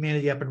keeps that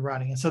community up and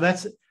running. And so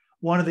that's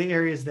one of the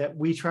areas that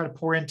we try to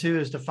pour into,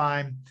 is to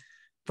find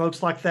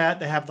folks like that.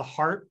 They have the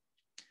heart.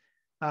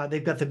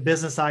 They've got the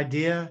business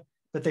idea,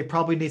 but they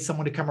probably need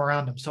someone to come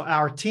around them. So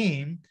our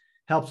team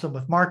helps them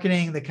with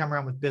marketing. They come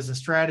around with business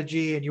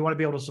strategy, and you want to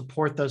be able to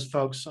support those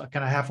folks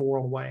kind of half a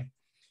world away.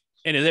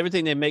 And is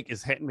everything they make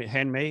is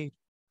handmade?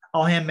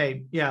 All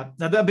handmade. Yeah.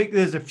 Now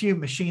there's a few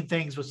machine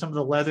things with some of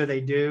the leather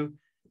they do,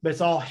 but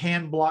it's all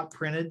hand block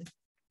printed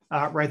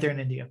right there in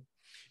India.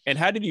 And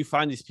how did you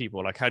find these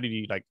people? Like, how did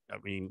you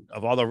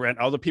of all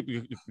the people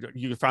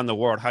you found in the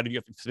world, how did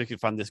you specifically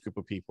find this group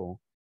of people?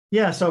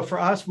 Yeah. So for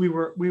us, we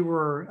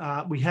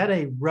had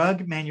a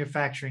rug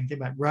manufacturing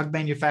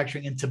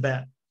in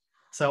Tibet.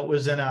 So it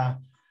was in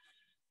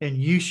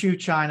Yushu,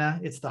 China.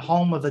 It's the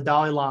home of the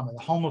Dalai Lama, the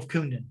home of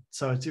Kundan.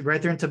 So it's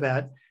right there in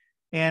Tibet.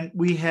 And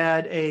we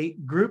had a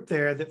group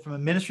there that, from a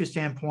ministry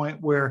standpoint,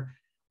 where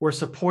we're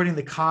supporting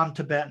the calm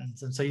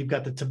Tibetans. And so you've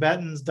got the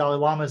Tibetans, Dalai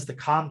Lama's the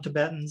calm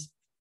Tibetans.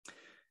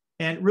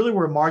 And really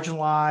were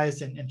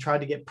marginalized and tried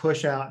to get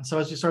pushed out. And so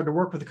as we started to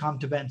work with the calm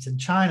Tibetans in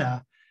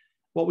China,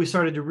 what we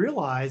started to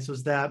realize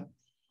was that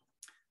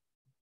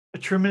a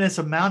tremendous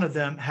amount of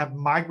them have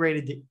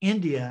migrated to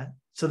India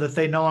so that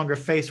they no longer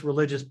face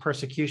religious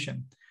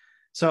persecution.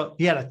 So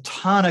he had a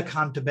ton of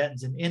calm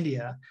Tibetans in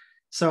India.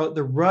 So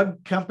the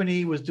rug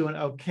company was doing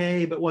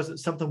okay, but wasn't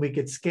something we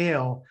could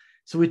scale.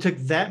 So we took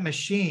that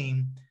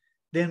machine,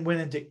 then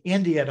went into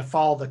India to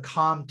follow the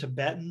Com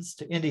Tibetans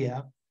to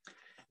India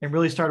and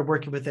really started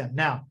working with them.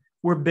 Now,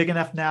 we're big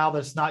enough now that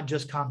it's not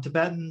just Com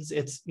Tibetans,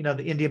 it's, you know,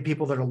 the Indian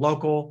people that are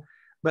local,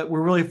 but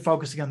we're really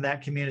focusing on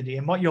that community.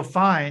 And what you'll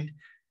find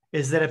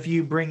is that if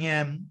you bring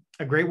in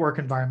a great work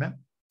environment,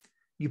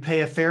 you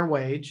pay a fair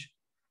wage,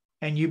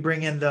 and you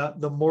bring in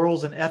the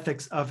morals and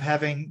ethics of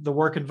having the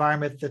work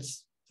environment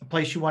that's a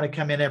place you want to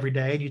come in every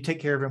day, and you take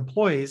care of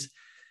employees,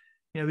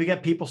 you know, we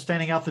got people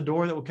standing out the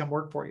door that will come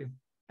work for you.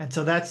 And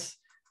so that's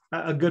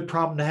a good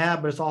problem to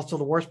have, but it's also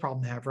the worst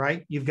problem to have,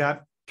 right? You've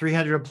got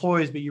 300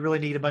 employees, but you really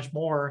need a bunch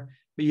more,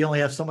 but you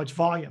only have so much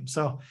volume.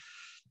 So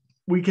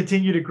we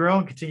continue to grow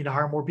and continue to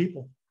hire more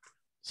people.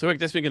 So Rick,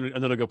 that's making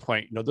another good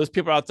point. You know, there's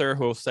people out there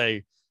who will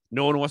say,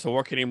 no one wants to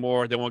work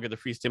anymore. They won't get the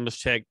free stimulus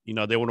check. You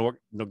know, they want to work,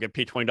 you know, get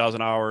paid $20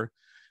 an hour.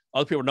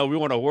 Other people, no, we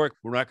want to work.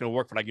 We're not going to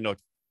work for like, you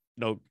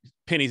know,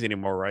 pennies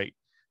anymore, right?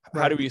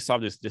 How do we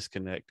solve this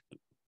disconnect?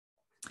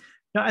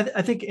 No,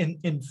 I think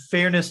in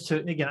fairness to,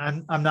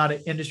 again, I'm not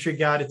an industry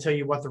guy to tell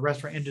you what the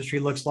restaurant industry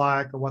looks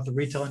like or what the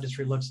retail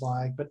industry looks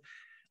like. But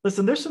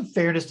listen, there's some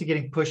fairness to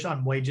getting pushed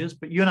on wages.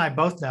 But you and I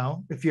both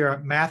know, if you're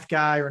a math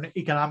guy or an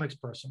economics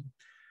person,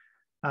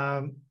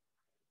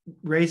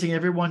 raising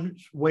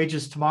everyone's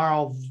wages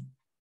tomorrow,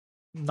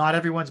 not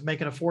everyone's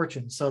making a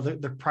fortune. So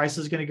the price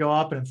is going to go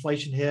up and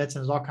inflation hits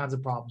and there's all kinds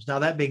of problems. Now,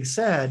 that being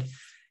said,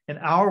 in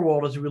our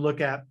world, as we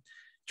look at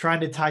trying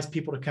to entice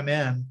people to come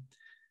in,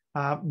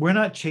 we're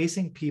not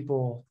chasing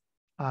people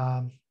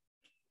to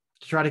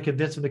try to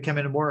convince them to come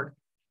in and work.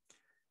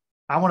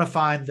 I want to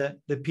find that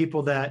the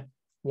people that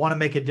want to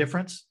make a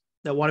difference,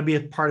 that want to be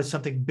a part of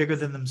something bigger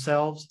than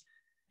themselves,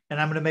 and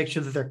I'm going to make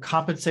sure that they're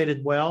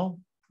compensated well,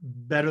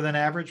 better than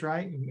average,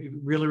 right?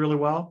 Really, really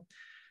well.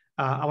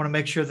 I want to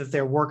make sure that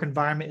their work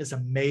environment is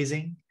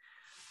amazing.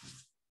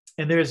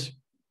 And there's,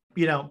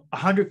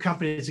 100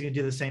 companies that can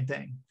do the same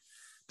thing.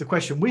 The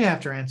question we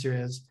have to answer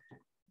is,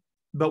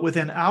 but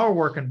within our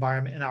work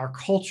environment and our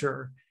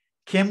culture,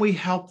 can we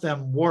help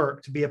them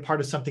work to be a part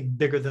of something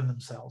bigger than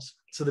themselves?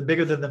 So the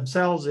bigger than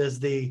themselves is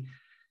the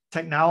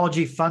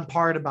technology fun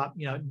part about,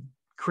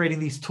 creating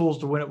these tools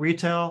to win at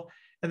retail.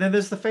 And then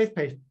there's the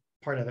faith-based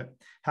part of it.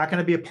 How can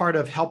I be a part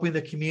of helping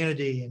the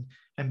community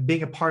and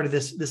being a part of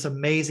this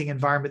amazing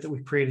environment that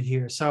we've created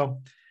here?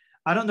 So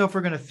I don't know if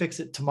we're going to fix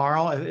it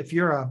tomorrow. If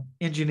you're an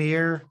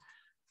engineer,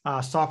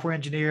 software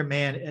engineer,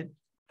 man,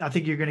 I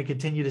think you're going to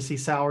continue to see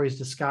salaries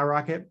to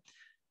skyrocket.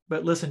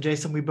 But listen,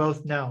 Jason, we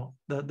both know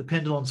the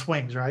pendulum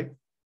swings, right?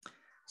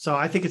 So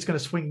I think it's going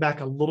to swing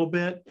back a little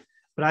bit,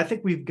 but I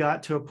think we've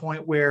got to a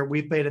point where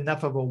we've made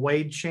enough of a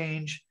wage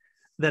change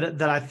that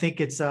I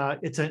think it's a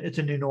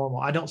new normal.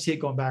 I don't see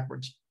it going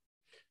backwards.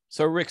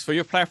 So Rick, for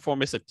your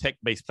platform, it's a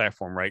tech-based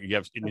platform, right? You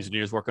have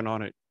engineers working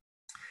on it.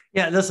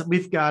 Yeah, listen,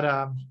 we've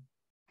got,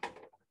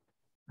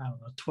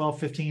 12,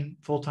 15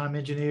 full-time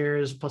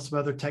engineers, plus some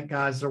other tech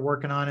guys that are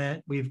working on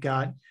it. We've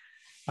got,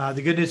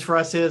 the good news for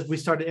us is we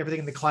started everything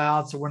in the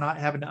cloud, so we're not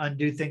having to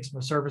undo things from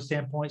a service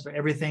standpoint. So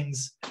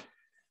everything's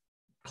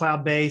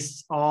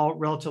cloud-based, all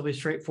relatively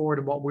straightforward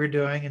in what we're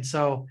doing. And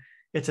so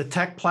it's a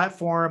tech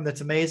platform that's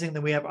amazing.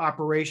 Then we have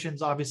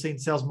operations, obviously, and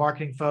sales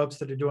marketing folks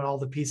that are doing all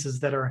the pieces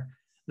that are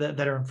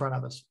in front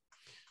of us.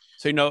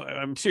 So,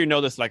 I'm sure you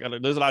know this, like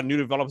there's a lot of new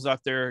developers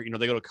out there,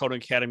 they go to Coding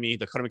Academy,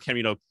 the Coding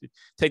Academy,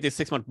 take this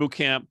 6-month boot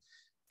camp,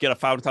 get a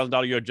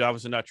 $500,000 a year job,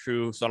 which is not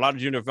true. So a lot of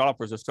junior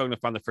developers are struggling to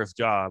find their first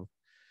job.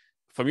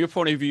 From your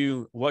point of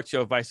view, what's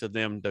your advice to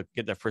them to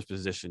get their first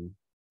position?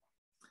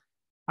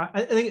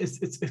 I think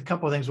it's a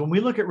couple of things. When we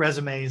look at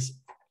resumes,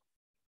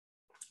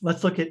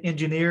 let's look at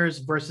engineers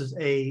versus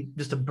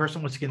just a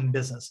person who wants to get in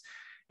business.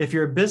 If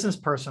you're a business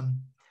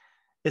person,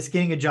 it's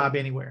getting a job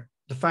anywhere.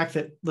 The fact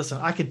that, listen,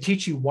 I can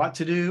teach you what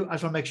to do. I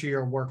just want to make sure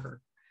you're a worker.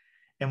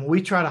 And when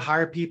we try to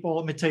hire people,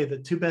 let me tell you, the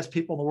two best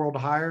people in the world to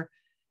hire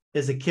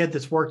is a kid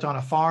that's worked on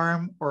a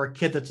farm or a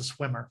kid that's a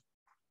swimmer.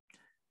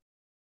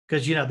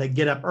 Because, they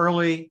get up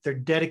early, they're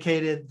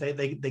dedicated,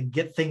 they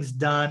get things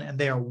done, and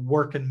they are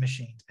working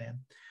machines, man.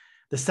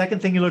 The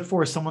second thing you look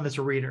for is someone that's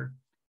a reader.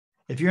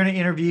 If you're in an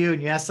interview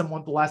and you ask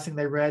someone the last thing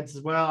they read,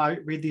 says, well, I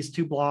read these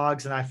 2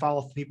 blogs and I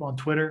follow people on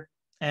Twitter,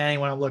 ain't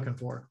what I'm looking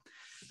for.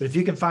 But if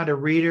you can find a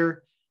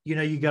reader,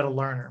 you got a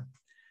learner.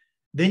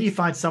 Then you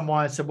find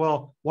someone and say,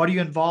 well, what are you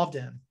involved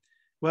in?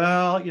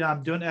 Well,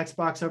 I'm doing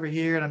Xbox over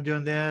here and I'm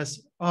doing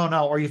this. Oh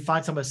no. Or you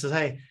find someone that says,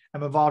 hey,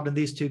 I'm involved in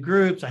these 2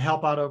 groups. I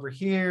help out over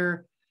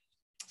here.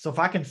 So if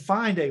I can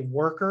find a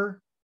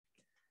worker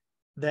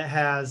that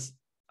has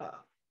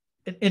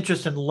an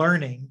interest in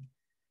learning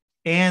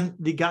and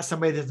they got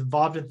somebody that's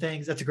involved in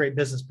things, that's a great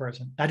business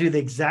person. I do the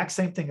exact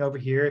same thing over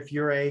here. If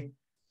you're a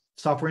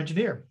software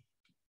engineer,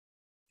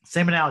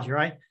 same analogy,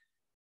 right?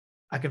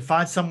 I can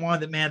find someone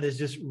that, man, is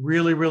just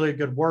really, really a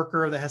good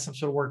worker that has some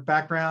sort of work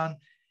background.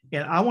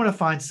 And I want to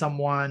find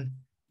someone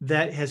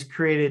that has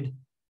created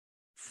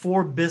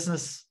 4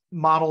 business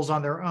models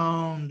on their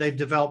own. They've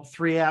developed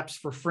 3 apps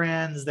for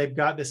friends. They've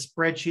got this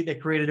spreadsheet they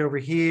created over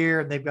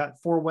here. And they've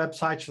got 4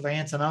 websites for their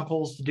aunts and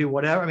uncles to do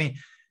whatever. I mean,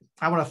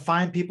 I want to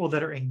find people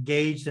that are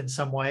engaged in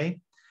some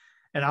way.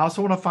 And I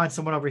also want to find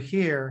someone over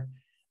here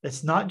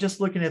that's not just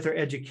looking at their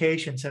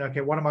education, saying,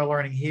 okay, what am I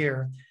learning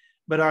here?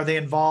 But are they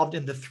involved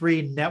in the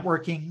 3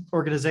 networking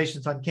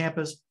organizations on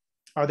campus?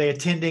 Are they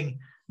attending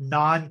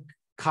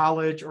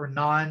non-college or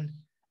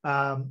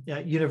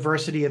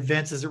non-university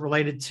events as it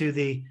related to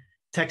the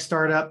tech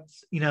startup,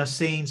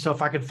 scene? So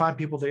if I can find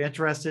people that are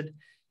interested,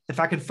 if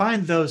I can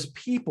find those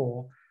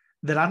people,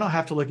 then I don't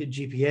have to look at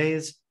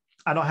GPAs.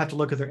 I don't have to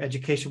look at their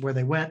education, where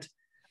they went.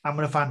 I'm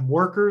going to find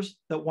workers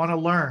that want to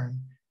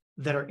learn,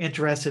 that are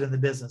interested in the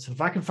business. And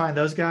if I can find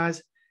those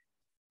guys,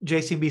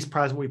 Jason, be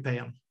surprised what we pay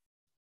them,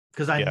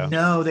 because I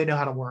know they know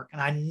how to work,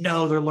 and I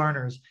know they're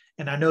learners,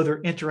 and I know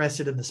they're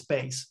interested in the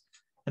space.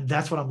 And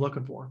that's what I'm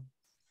looking for.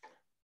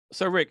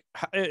 So Rick,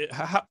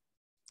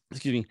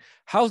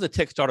 how's the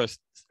tech startup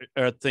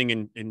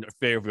thing in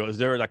Fayetteville? Is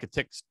there like a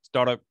tech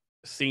startup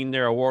scene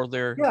there, a war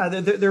there? Yeah,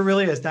 there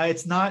really is. Now,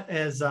 it's not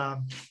it's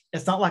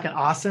not like in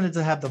Austin. It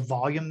doesn't have the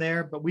volume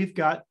there, but we've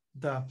got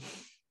the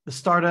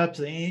startups,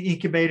 the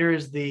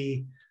incubators,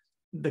 the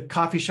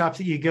coffee shops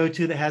that you go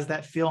to that has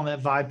that feel and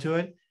that vibe to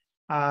it.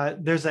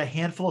 There's a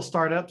handful of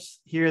startups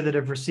here that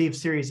have received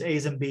Series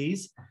A's and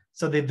B's.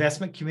 So the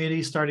investment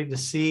community is starting to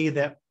see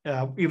that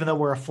even though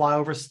we're a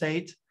flyover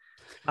state,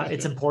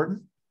 it's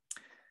important.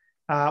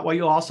 What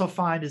you'll also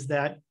find is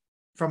that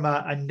from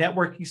a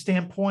networking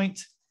standpoint,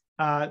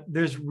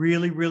 there's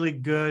really, really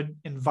good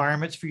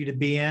environments for you to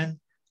be in,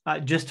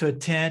 just to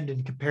attend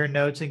and compare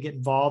notes and get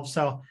involved.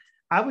 So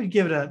I would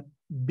give it a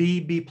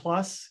B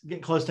plus,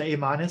 get close to A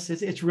minus.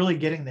 It's really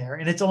getting there,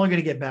 and it's only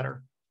going to get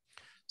better.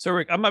 So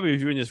Rick, I might be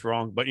viewing this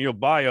wrong, but in your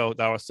bio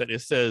that I said,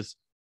 it says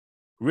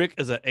Rick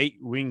is an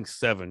 8-wing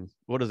 7.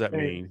 What does that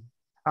mean?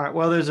 All right.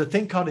 Well, there's a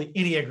thing called an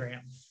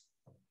Enneagram.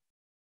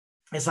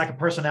 It's like a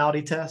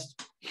personality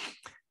test.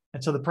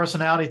 And so the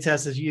personality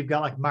test is, you've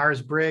got like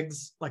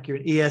Myers-Briggs, like you're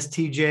an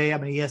ESTJ,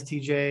 I'm an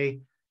ESTJ,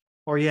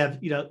 or you have,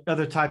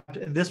 other type.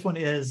 And this one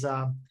is,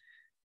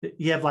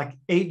 you have like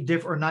 8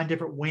 different or 9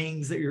 different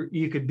wings that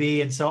you could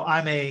be. And so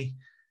I'm an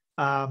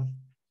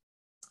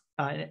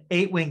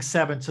 8-wing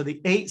 7. So the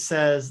 8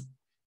 says,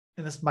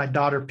 and this is my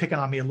daughter picking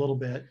on me a little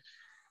bit,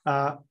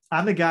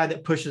 I'm the guy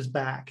that pushes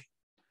back.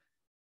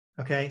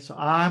 Okay. So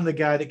I'm the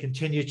guy that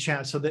continues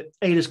challenge. So the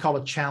 8 is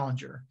called a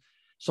challenger.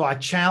 So I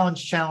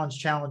challenge.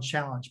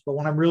 But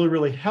when I'm really,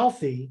 really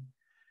healthy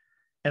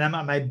and I'm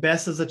at my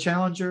best as a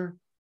challenger,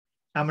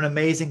 I'm an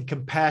amazing,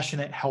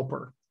 compassionate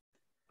helper.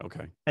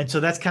 Okay. And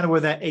so that's kind of where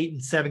that 8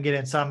 and 7 get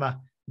in. So I'm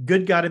a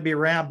good guy to be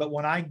around, but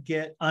when I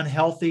get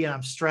unhealthy and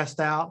I'm stressed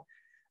out,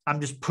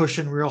 I'm just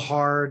pushing real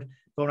hard.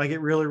 But when I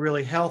get really,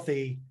 really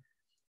healthy,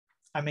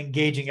 I'm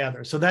engaging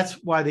others. So that's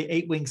why the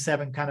 8-wing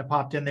 7 kind of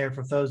popped in there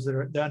for those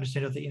that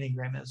understand what the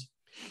Enneagram is.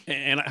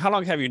 And how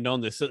long have you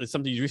known this? Is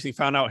something you recently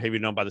found out? Have you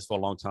known about this for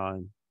a long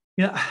time?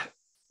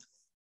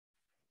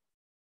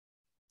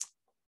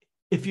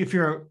 If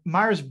you're a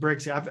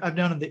Myers-Briggs, I've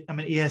known I'm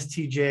an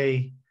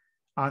ESTJ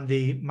on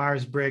the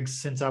Myers-Briggs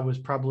since I was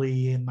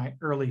probably in my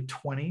early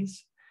 20s.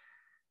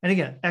 And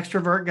again,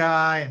 extrovert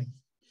guy and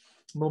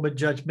a little bit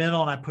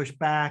judgmental, and I push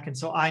back. And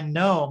so I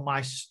know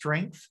my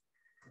strength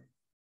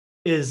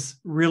is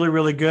really,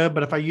 really good,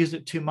 but if I use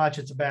it too much,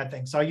 it's a bad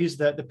thing. So I use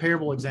the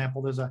parable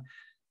example. There's a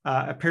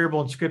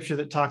parable in scripture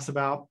that talks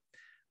about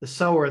the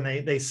sower, and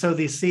they sow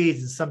these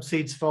seeds, and some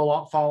seeds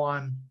fall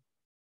on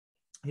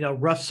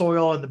rough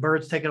soil and the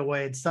birds take it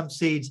away, and some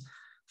seeds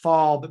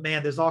fall, but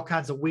man, there's all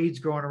kinds of weeds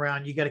growing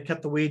around. You got to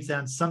cut the weeds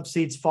down. Some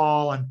seeds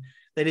fall and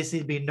they just need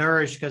to be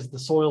nourished because the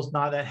soil's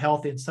not that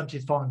healthy, and some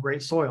seeds fall in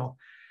great soil.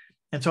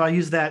 And so I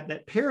use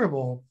that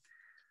parable.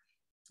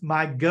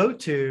 My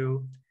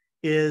go-to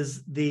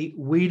is the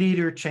weed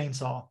eater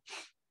chainsaw.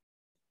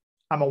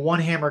 I'm a one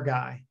hammer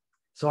guy.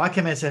 So I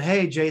come in and said,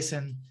 hey,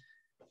 Jason,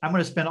 I'm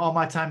going to spend all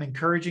my time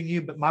encouraging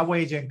you, but my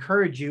way to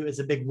encourage you is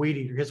a big weed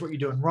eater. Here's what you're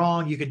doing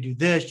wrong. You can do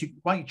this.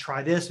 Why don't you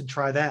try this and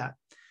try that?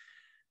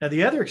 Now,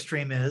 the other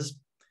extreme is,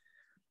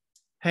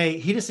 hey,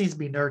 he just needs to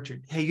be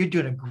nurtured. Hey, you're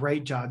doing a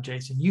great job,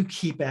 Jason. You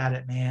keep at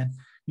it, man.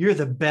 You're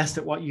the best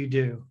at what you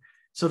do.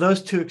 So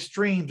those two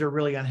extremes are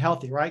really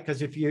unhealthy, right?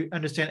 Because if you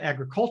understand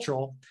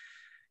agricultural,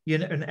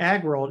 in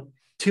ag world,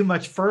 too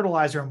much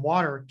fertilizer and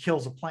water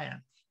kills a plant.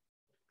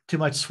 Too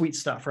much sweet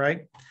stuff,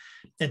 right?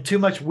 And too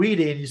much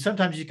weeding,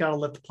 sometimes you got to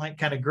let the plant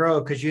kind of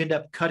grow, because you end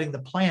up cutting the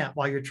plant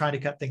while you're trying to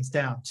cut things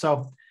down.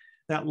 So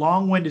that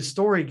long-winded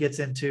story gets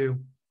into,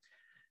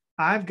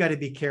 I've got to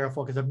be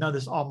careful, because I've known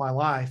this all my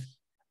life.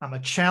 I'm a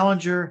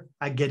challenger.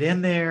 I get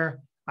in there.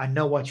 I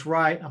know what's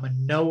right. I'm a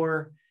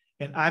knower.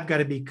 And I've got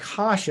to be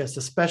cautious,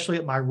 especially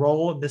at my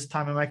role at this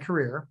time in my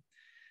career.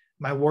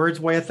 My words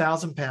weigh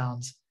 1,000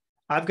 pounds.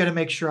 I've got to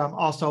make sure I'm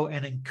also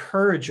an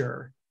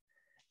encourager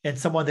and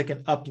someone that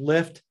can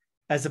uplift,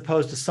 as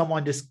opposed to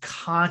someone just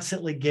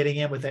constantly getting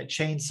in with that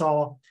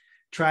chainsaw,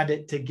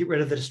 trying to get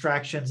rid of the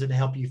distractions and to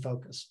help you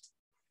focus.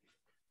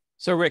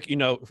 So Rick,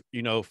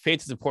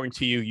 faith is important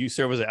to you. You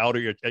serve as an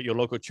elder at your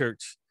local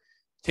church.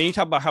 Can you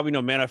talk about how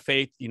man of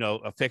faith,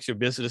 affects your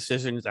business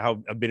decisions? How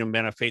being a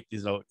man of faith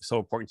is so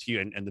important to you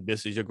and the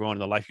business you're growing,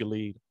 and the life you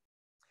lead?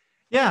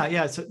 Yeah,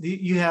 yeah. So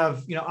you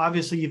have,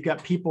 obviously you've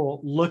got people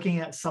looking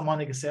at someone.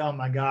 They can say, "Oh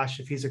my gosh,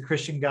 if he's a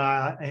Christian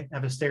guy, I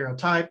have a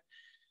stereotype.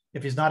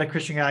 If he's not a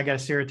Christian guy, I got a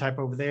stereotype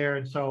over there."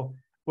 And so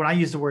when I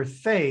use the word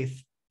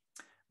faith,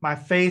 my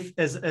faith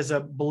as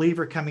a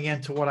believer coming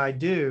into what I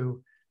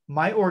do,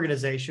 my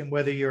organization,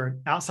 whether you're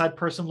an outside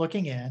person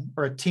looking in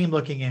or a team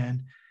looking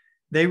in,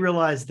 they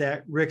realize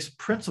that Rick's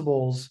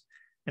principles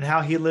and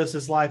how he lives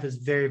his life is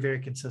very,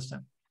 very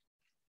consistent.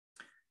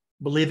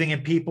 Believing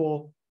in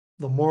people,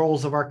 the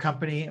morals of our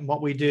company and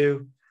what we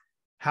do,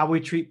 how we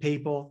treat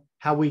people,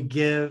 how we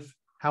give,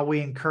 how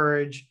we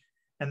encourage.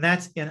 And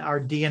that's in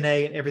our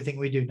DNA and everything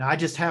we do. Now, I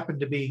just happen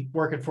to be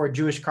working for a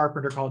Jewish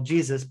carpenter called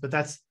Jesus, but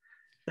that's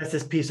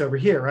this piece over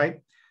here,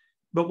 right?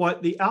 But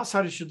what the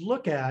outsiders should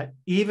look at,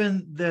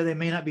 even though they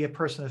may not be a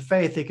person of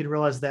faith, they can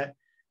realize that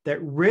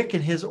Rick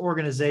and his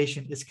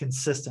organization is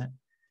consistent.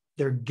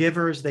 They're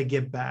givers, they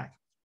give back.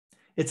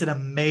 It's an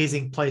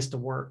amazing place to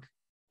work.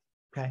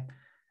 Okay.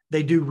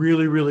 They do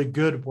really, really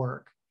good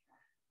work.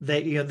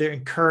 They're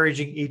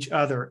encouraging each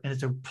other, and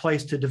it's a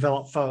place to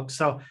develop folks.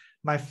 So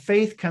my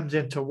faith comes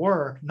into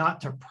work,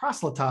 not to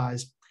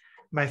proselytize.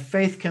 My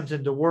faith comes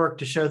into work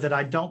to show that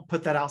I don't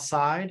put that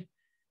outside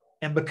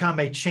and become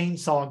a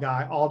chainsaw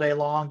guy all day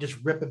long, just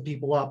ripping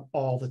people up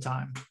all the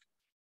time.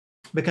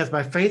 Because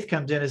my faith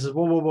comes in and says,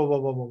 whoa, whoa, whoa, whoa,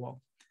 whoa, whoa,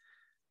 whoa.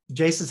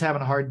 Jason's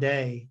having a hard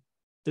day.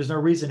 There's no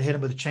reason to hit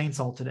him with a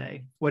chainsaw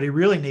today. What he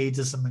really needs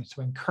is some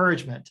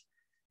encouragement.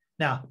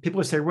 Now, people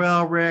would say,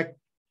 well, Rick,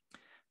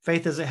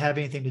 faith doesn't have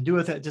anything to do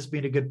with it, just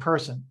being a good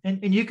person.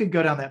 And you could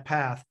go down that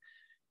path.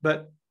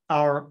 But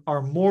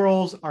our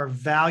morals, our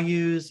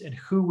values, and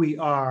who we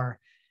are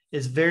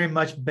is very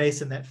much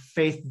based in that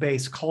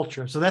faith-based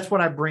culture. So that's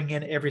what I bring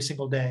in every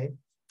single day.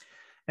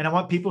 And I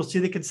want people to see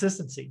the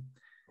consistency.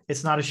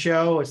 It's not a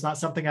show. It's not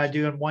something I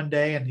do in one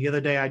day and the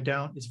other day I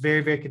don't. It's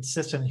very, very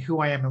consistent in who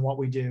I am and what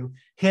we do.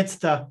 Hence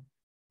the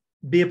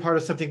be a part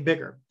of something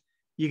bigger.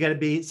 You got to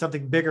be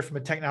something bigger from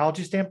a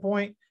technology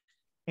standpoint,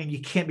 and you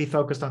can't be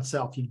focused on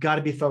self. You've got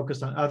to be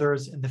focused on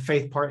others, and the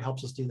faith part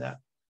helps us do that.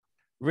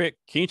 Rick,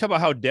 can you talk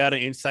about how data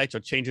insights are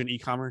changing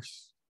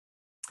e-commerce?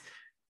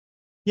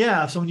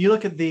 Yeah. So when you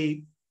look at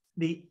the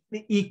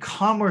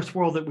e-commerce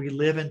world that we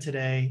live in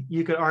today,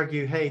 you could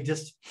argue, hey,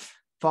 just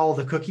follow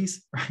the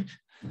cookies, right?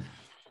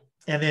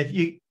 And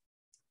if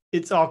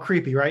it's all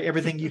creepy, right?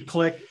 Everything you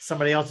click,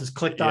 somebody else has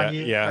clicked on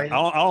you. Yeah. Right?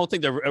 I don't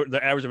think the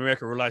average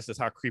American realizes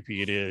how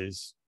creepy it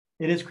is.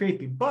 It is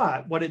creepy,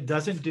 but what it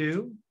doesn't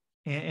do,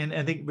 and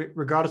I think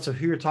regardless of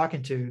who you're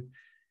talking to,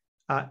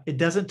 it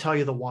doesn't tell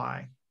you the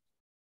why.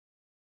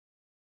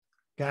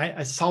 Okay,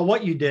 I saw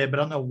what you did, but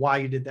I don't know why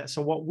you did that.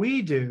 So what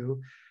we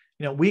do,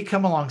 we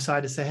come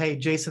alongside to say, hey,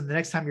 Jason, the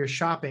next time you're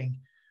shopping,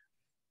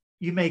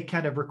 you may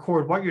kind of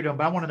record what you're doing,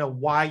 but I want to know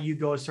why you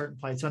go a certain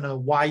place. I want to know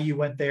why you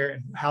went there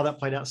and how that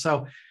played out.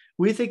 So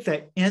we think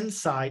that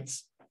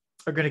insights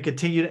are going to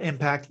continue to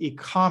impact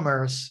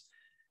e-commerce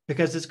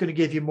because it's going to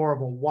give you more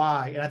of a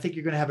why. And I think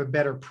you're going to have a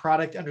better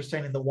product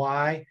understanding the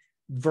why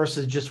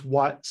versus just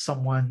what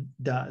someone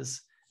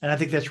does. And I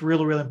think that's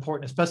really, really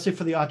important, especially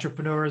for the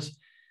entrepreneurs.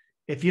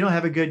 If you don't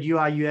have a good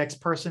UI, UX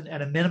person,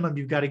 at a minimum,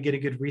 you've got to get a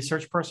good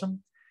research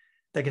person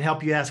that can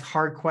help you ask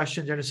hard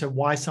questions and understand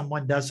why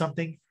someone does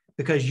something,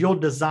 because you'll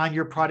design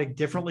your product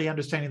differently,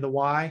 understanding the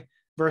why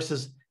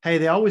versus, hey,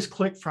 they always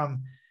click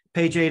from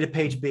page A to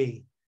page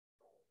B.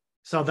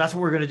 So that's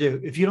what we're going to do.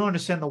 If you don't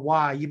understand the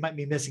why, you might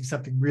be missing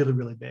something really,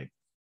 really big.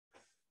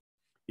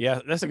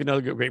 Yeah, that's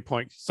another great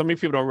point. So many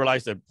people don't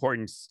realize the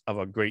importance of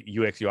a great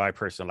UX UI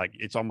person. Like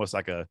it's almost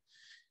like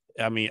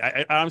I'm saying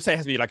it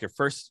has to be like your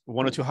first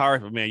 1 or 2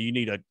 hires, but man, you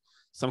need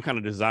some kind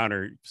of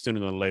designer sooner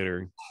than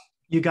later.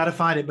 You got to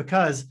find it,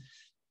 because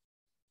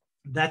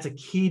that's a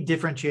key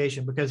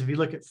differentiation. Because if you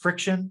look at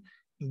friction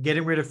and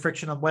getting rid of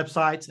friction on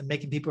websites and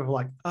making people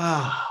like,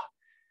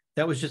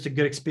 that was just a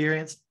good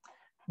experience,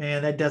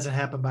 man, that doesn't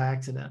happen by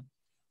accident.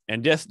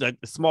 And just the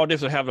small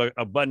difference will have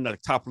a button at the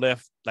top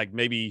left, like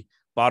maybe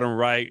bottom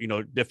right,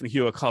 different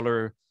hue of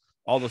color.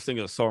 All those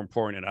things are so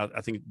important. And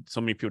I think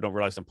so many people don't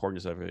realize the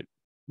importance of it.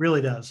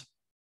 Really does.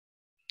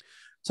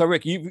 So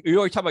Rick, you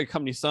already talked about your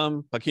company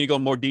some, but can you go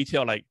in more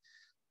detail, like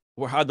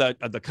how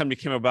the company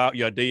came about,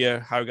 your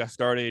idea, how it got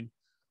started,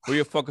 where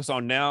you're focused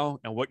on now,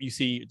 and what you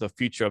see the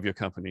future of your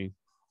company?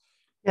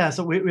 Yeah,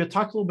 so we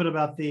talked a little bit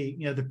about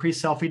the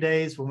pre-selfie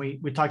days when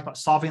we talked about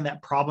solving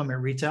that problem at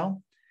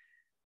retail,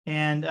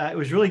 and it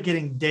was really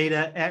getting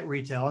data at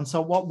retail. And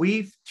so what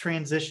we've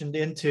transitioned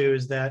into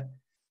is that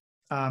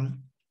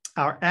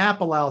our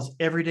app allows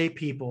everyday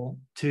people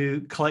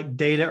to collect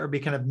data or be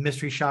kind of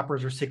mystery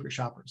shoppers or secret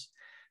shoppers.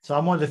 So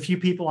I'm one of the few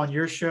people on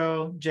your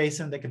show,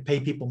 Jason, that can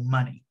pay people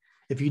money.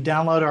 If you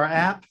download our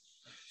app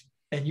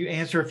and you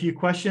answer a few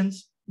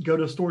questions, go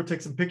to a store,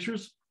 take some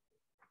pictures,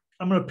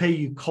 I'm going to pay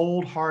you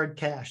cold, hard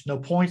cash. No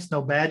points,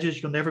 no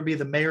badges. You'll never be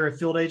the mayor or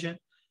field agent.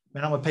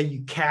 And I'm going to pay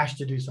you cash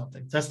to do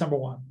something. That's number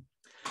one.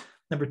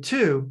 Number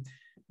two,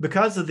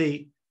 because of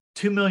the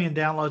 2 million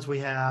downloads we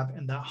have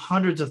and the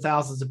hundreds of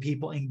thousands of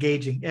people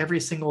engaging every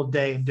single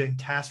day and doing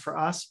tasks for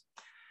us,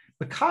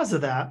 because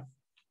of that,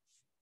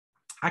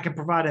 I can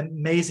provide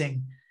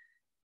amazing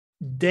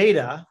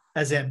data,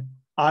 as in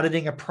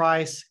auditing a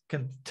price,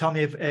 can tell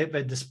me if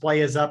a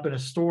display is up in a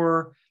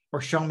store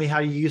or show me how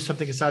you use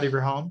something inside of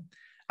your home.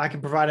 I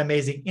can provide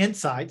amazing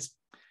insights,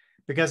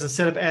 because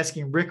instead of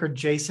asking Rick or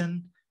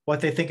Jason what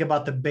they think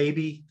about the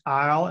baby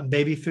aisle and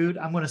baby food,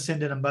 I'm going to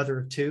send in a mother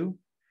of two,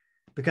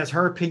 because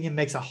her opinion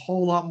makes a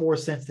whole lot more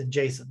sense than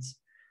Jason's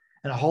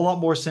and a whole lot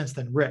more sense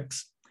than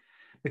Rick's,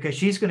 because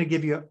she's going to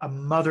give you a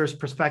mother's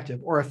perspective,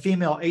 or a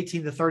female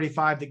 18 to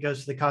 35 that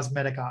goes to the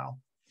cosmetic aisle.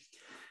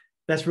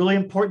 That's really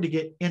important to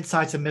get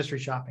insights in mystery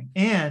shopping.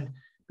 And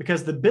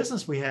because the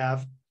business we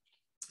have,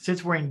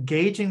 since we're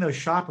engaging those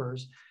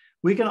shoppers,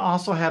 we can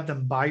also have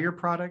them buy your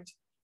product,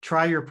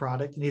 try your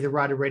product, and either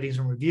write a ratings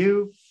and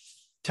review,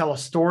 tell a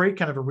story,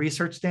 kind of a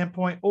research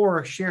standpoint,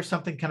 or share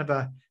something kind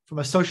of from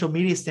a social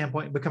media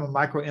standpoint and become a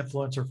micro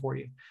influencer for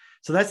you.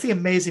 So that's the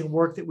amazing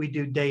work that we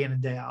do day in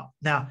and day out.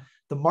 Now,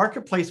 the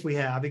marketplace we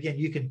have, again,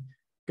 you can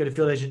go to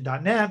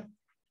fieldagent.net,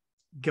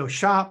 go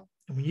shop.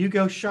 And when you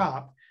go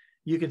shop,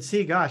 you can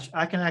see, gosh,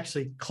 I can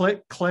actually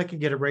click and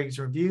get a ratings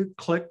review,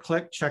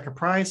 click, check a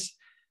price,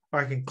 or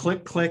I can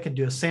click and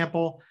do a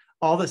sample.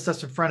 All this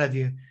stuff's in front of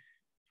you.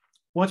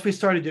 Once we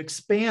started to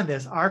expand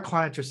this, our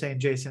clients are saying,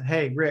 Jason,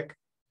 hey, Rick,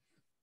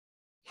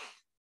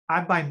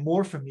 I'd buy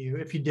more from you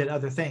if you did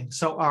other things.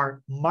 So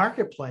our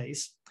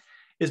marketplace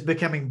is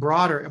becoming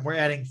broader, and we're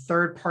adding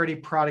third-party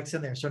products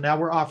in there. So now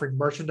we're offering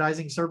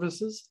merchandising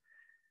services,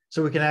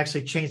 so we can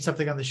actually change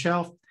something on the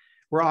shelf.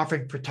 We're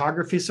offering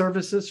photography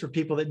services for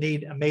people that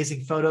need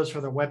amazing photos for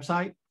their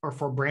website or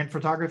for brand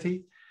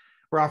photography.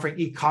 We're offering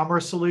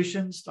e-commerce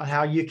solutions on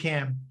how you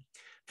can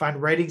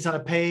find ratings on a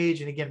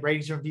page, and again,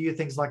 ratings and review,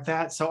 things like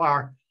that. So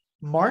our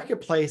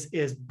marketplace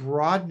is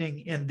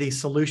broadening in the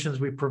solutions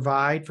we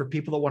provide for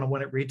people that want to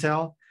win at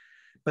retail,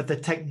 but the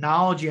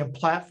technology and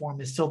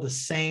platform is still the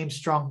same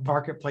strong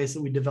marketplace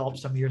that we developed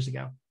some years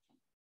ago.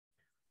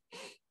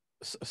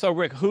 So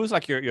Rick, who's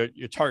like your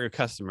target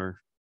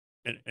customer,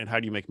 and how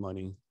do you make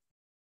money?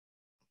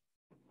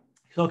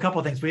 So a couple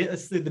of things.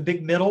 The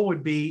big middle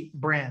would be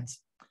brands.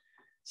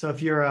 So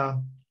if you're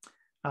a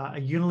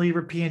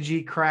Unilever,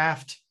 P&G,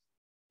 Kraft,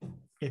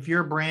 if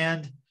you're a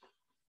brand,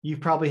 you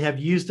probably have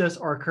used us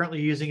or are currently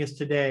using us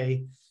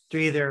today to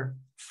either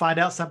find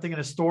out something in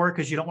a store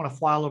because you don't want to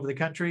fly all over the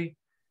country,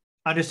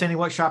 understanding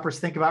what shoppers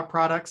think about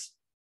products,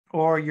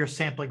 or you're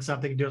sampling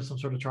something, doing some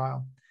sort of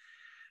trial.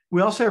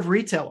 We also have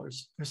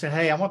retailers who say,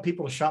 hey, I want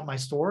people to shop my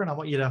store, and I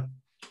want you to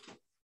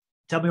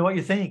tell me what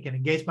you think and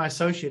engage my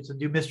associates and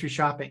do mystery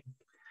shopping.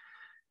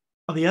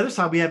 On the other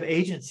side, we have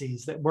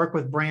agencies that work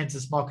with brands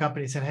and small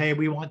companies saying, hey,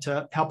 we want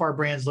to help our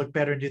brands look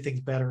better and do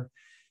things better.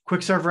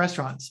 Quick serve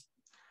restaurants.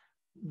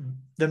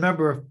 The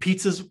number of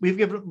pizzas, we've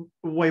given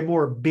away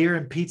more beer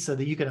and pizza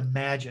than you can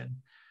imagine.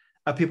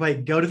 People, hey,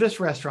 go to this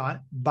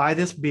restaurant, buy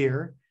this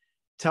beer,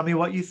 tell me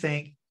what you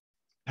think.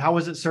 How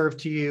was it served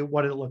to you?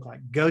 What did it look like?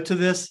 Go to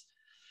this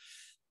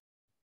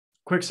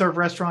quick serve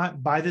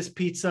restaurant, buy this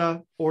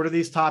pizza, order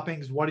these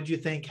toppings. What did you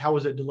think? How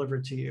was it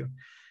delivered to you?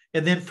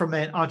 And then from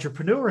an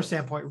entrepreneur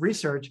standpoint,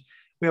 research,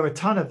 we have a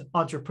ton of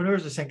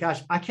entrepreneurs that are saying,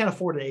 gosh, I can't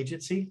afford an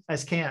agency. I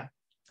just can't.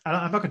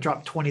 I'm not going to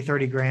drop 20,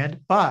 30 grand,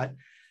 but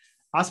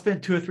I'll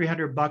spend $200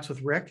 or $300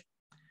 with Rick,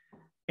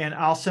 and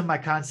I'll send my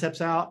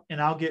concepts out,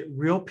 and I'll get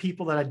real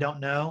people that I don't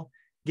know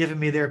giving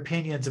me their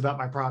opinions about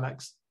my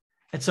products.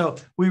 And so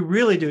we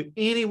really do.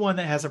 Anyone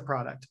that has a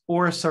product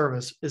or a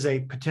service is a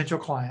potential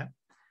client.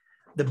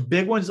 The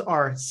big ones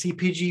are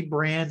CPG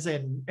brands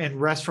and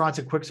restaurants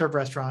and quick serve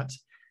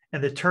restaurants.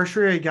 And the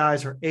tertiary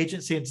guys are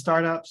agency and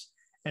startups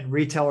and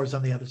retailers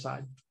on the other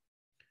side.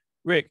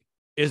 Rick,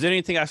 is there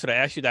anything I should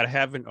ask you that I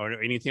haven't,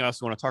 or anything else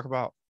you want to talk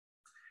about?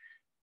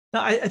 No,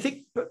 I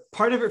think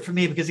part of it for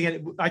me, because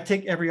again, I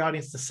take every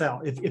audience to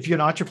sell. If you're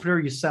an entrepreneur,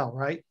 you sell,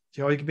 right? So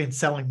you always can be in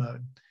selling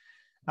mode.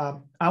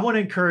 I want to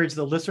encourage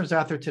the listeners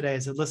out there today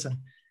is that, listen,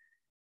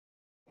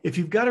 if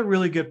you've got a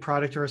really good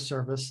product or a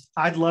service,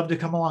 I'd love to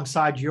come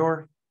alongside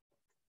your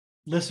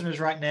listeners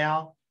right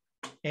now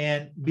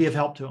and be of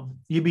help to them.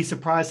 You'd be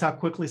surprised how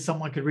quickly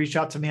someone could reach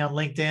out to me on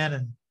LinkedIn,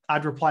 and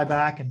I'd reply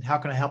back, and how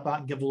can I help out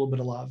and give a little bit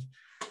of love?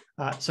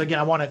 So again,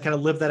 I want to kind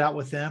of live that out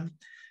with them.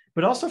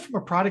 But also from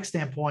a product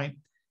standpoint,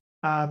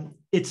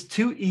 it's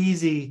too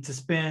easy to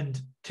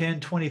spend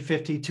 10, 20,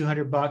 50,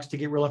 $200 to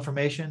get real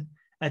information.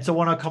 And so I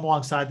want to come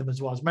alongside them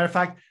as well. As a matter of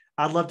fact,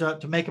 I'd love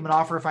to make them an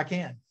offer if I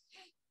can.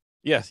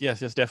 Yes,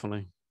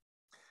 definitely.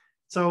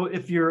 So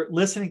if you're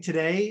listening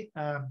today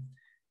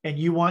and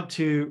you want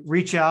to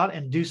reach out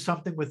and do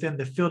something within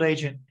the Field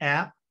Agent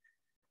app,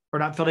 or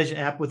not Field Agent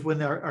app,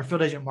 within our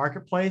Field Agent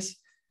marketplace,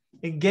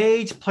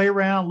 engage, play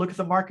around, look at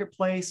the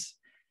marketplace,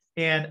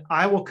 and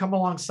I will come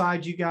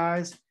alongside you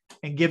guys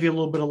and give you a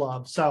little bit of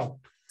love.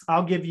 So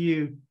I'll give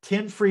you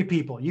 10 free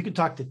people. You can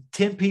talk to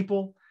 10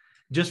 people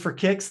just for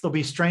kicks. They'll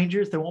be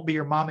strangers. They won't be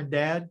your mom and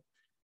dad.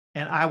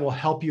 And I will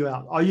help you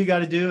out. All you got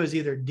to do is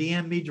either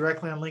DM me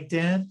directly on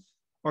LinkedIn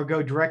or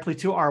go directly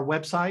to our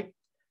website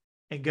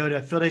and go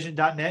to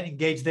fieldagent.net,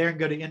 engage there and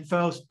go to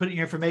info, put in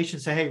your information,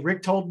 say, hey,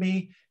 Rick told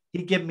me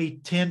he'd give me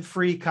 10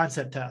 free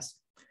concept tests.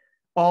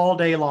 all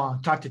day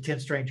long, talk to 10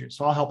 strangers.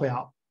 So I'll help you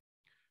out.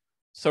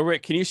 So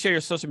Rick, can you share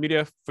your social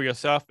media for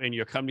yourself and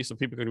your company so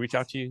people can reach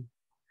out to you?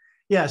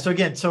 Yeah. So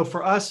again, so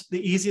for us,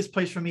 the easiest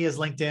place for me is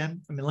LinkedIn.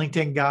 I'm a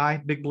LinkedIn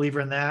guy, big believer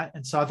in that.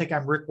 And so I think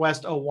I'm Rick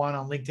West 01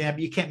 on LinkedIn, but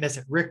you can't miss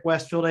it. Rick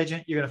West Field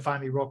Agent. You're going to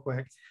find me real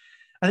quick.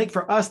 I think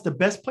for us, the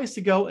best place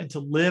to go and to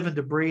live and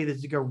to breathe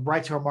is to go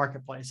right to our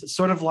marketplace. It's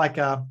sort of like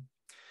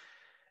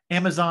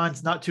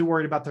Amazon's not too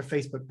worried about their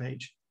Facebook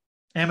page.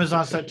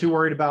 Amazon's not too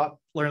worried about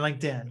Learn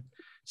LinkedIn.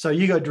 So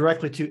you go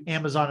directly to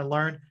Amazon and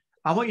learn.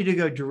 I want you to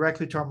go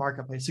directly to our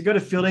marketplace. So go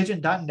to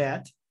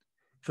fieldagent.net,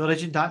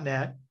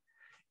 fieldagent.net.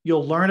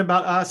 You'll learn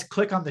about us,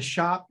 click on the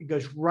shop. It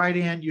goes right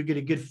in. You get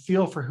a good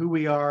feel for who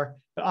we are.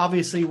 But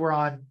obviously we're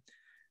on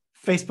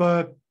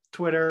Facebook,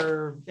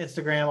 Twitter,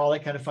 Instagram, all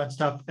that kind of fun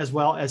stuff, as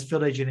well as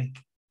Field Agent Inc.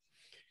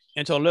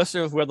 And to our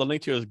listeners, we have the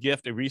link to his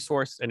gift and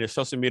resource and his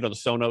social media on the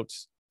show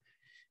notes.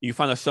 You can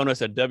find the show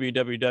notes at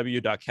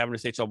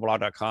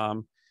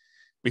www.cavnesshlblog.com.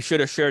 Be sure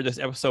to share this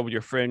episode with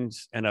your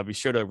friends, and be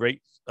sure to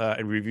rate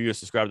and review and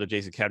subscribe to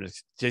Jason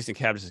Cavness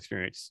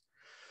Experience.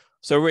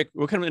 So Rick,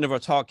 we're coming to the end of our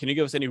talk. Can you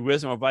give us any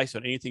wisdom or advice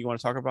on anything you want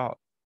to talk about?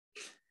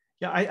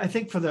 Yeah, I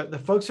think for the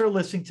folks who are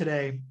listening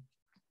today,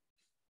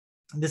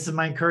 this is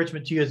my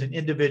encouragement to you as an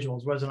individual,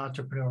 as well as an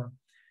entrepreneur.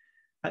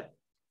 And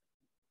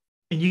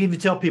you can even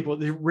tell people,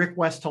 Rick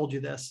West told you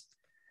this.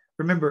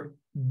 Remember,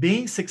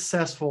 being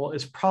successful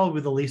is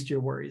probably the least of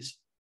your worries.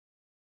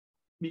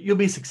 You'll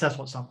be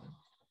successful at something.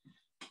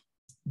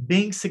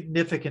 Being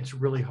significant is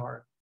really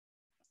hard.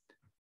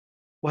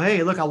 Well,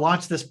 hey, look, I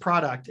launched this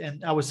product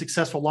and I was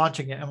successful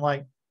launching it. I'm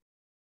like,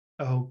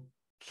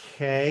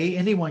 okay,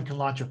 anyone can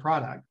launch a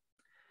product.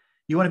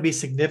 You want to be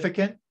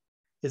significant?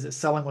 Is it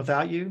selling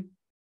without you?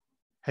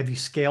 Have you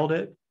scaled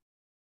it?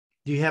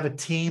 Do you have a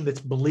team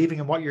that's believing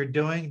in what you're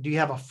doing? Do you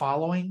have a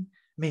following?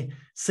 I mean,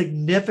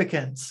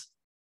 significance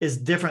is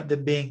different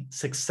than being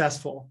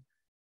successful,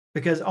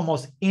 because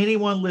almost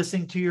anyone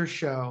listening to your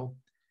show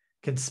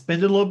can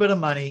spend a little bit of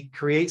money,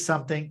 create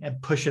something,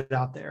 and push it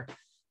out there.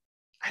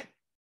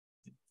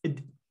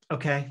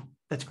 Okay,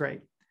 that's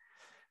great.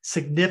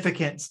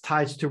 Significance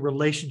ties to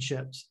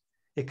relationships.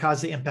 It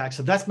causes the impact.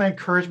 So that's my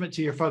encouragement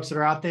to your folks that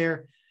are out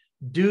there.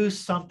 Do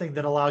something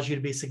that allows you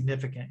to be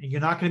significant. And you're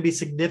not going to be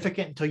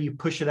significant until you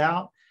push it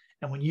out.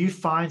 And when you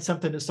find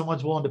something that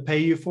someone's willing to pay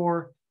you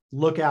for,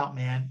 look out,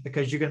 man,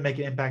 because you're going to make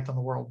an impact on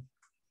the world.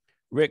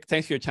 Rick,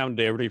 thanks for your time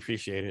today. I really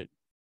appreciate it.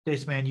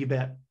 Jason, man, you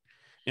bet.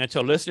 And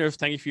to listeners,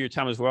 thank you for your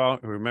time as well.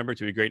 And remember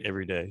to be great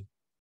every day.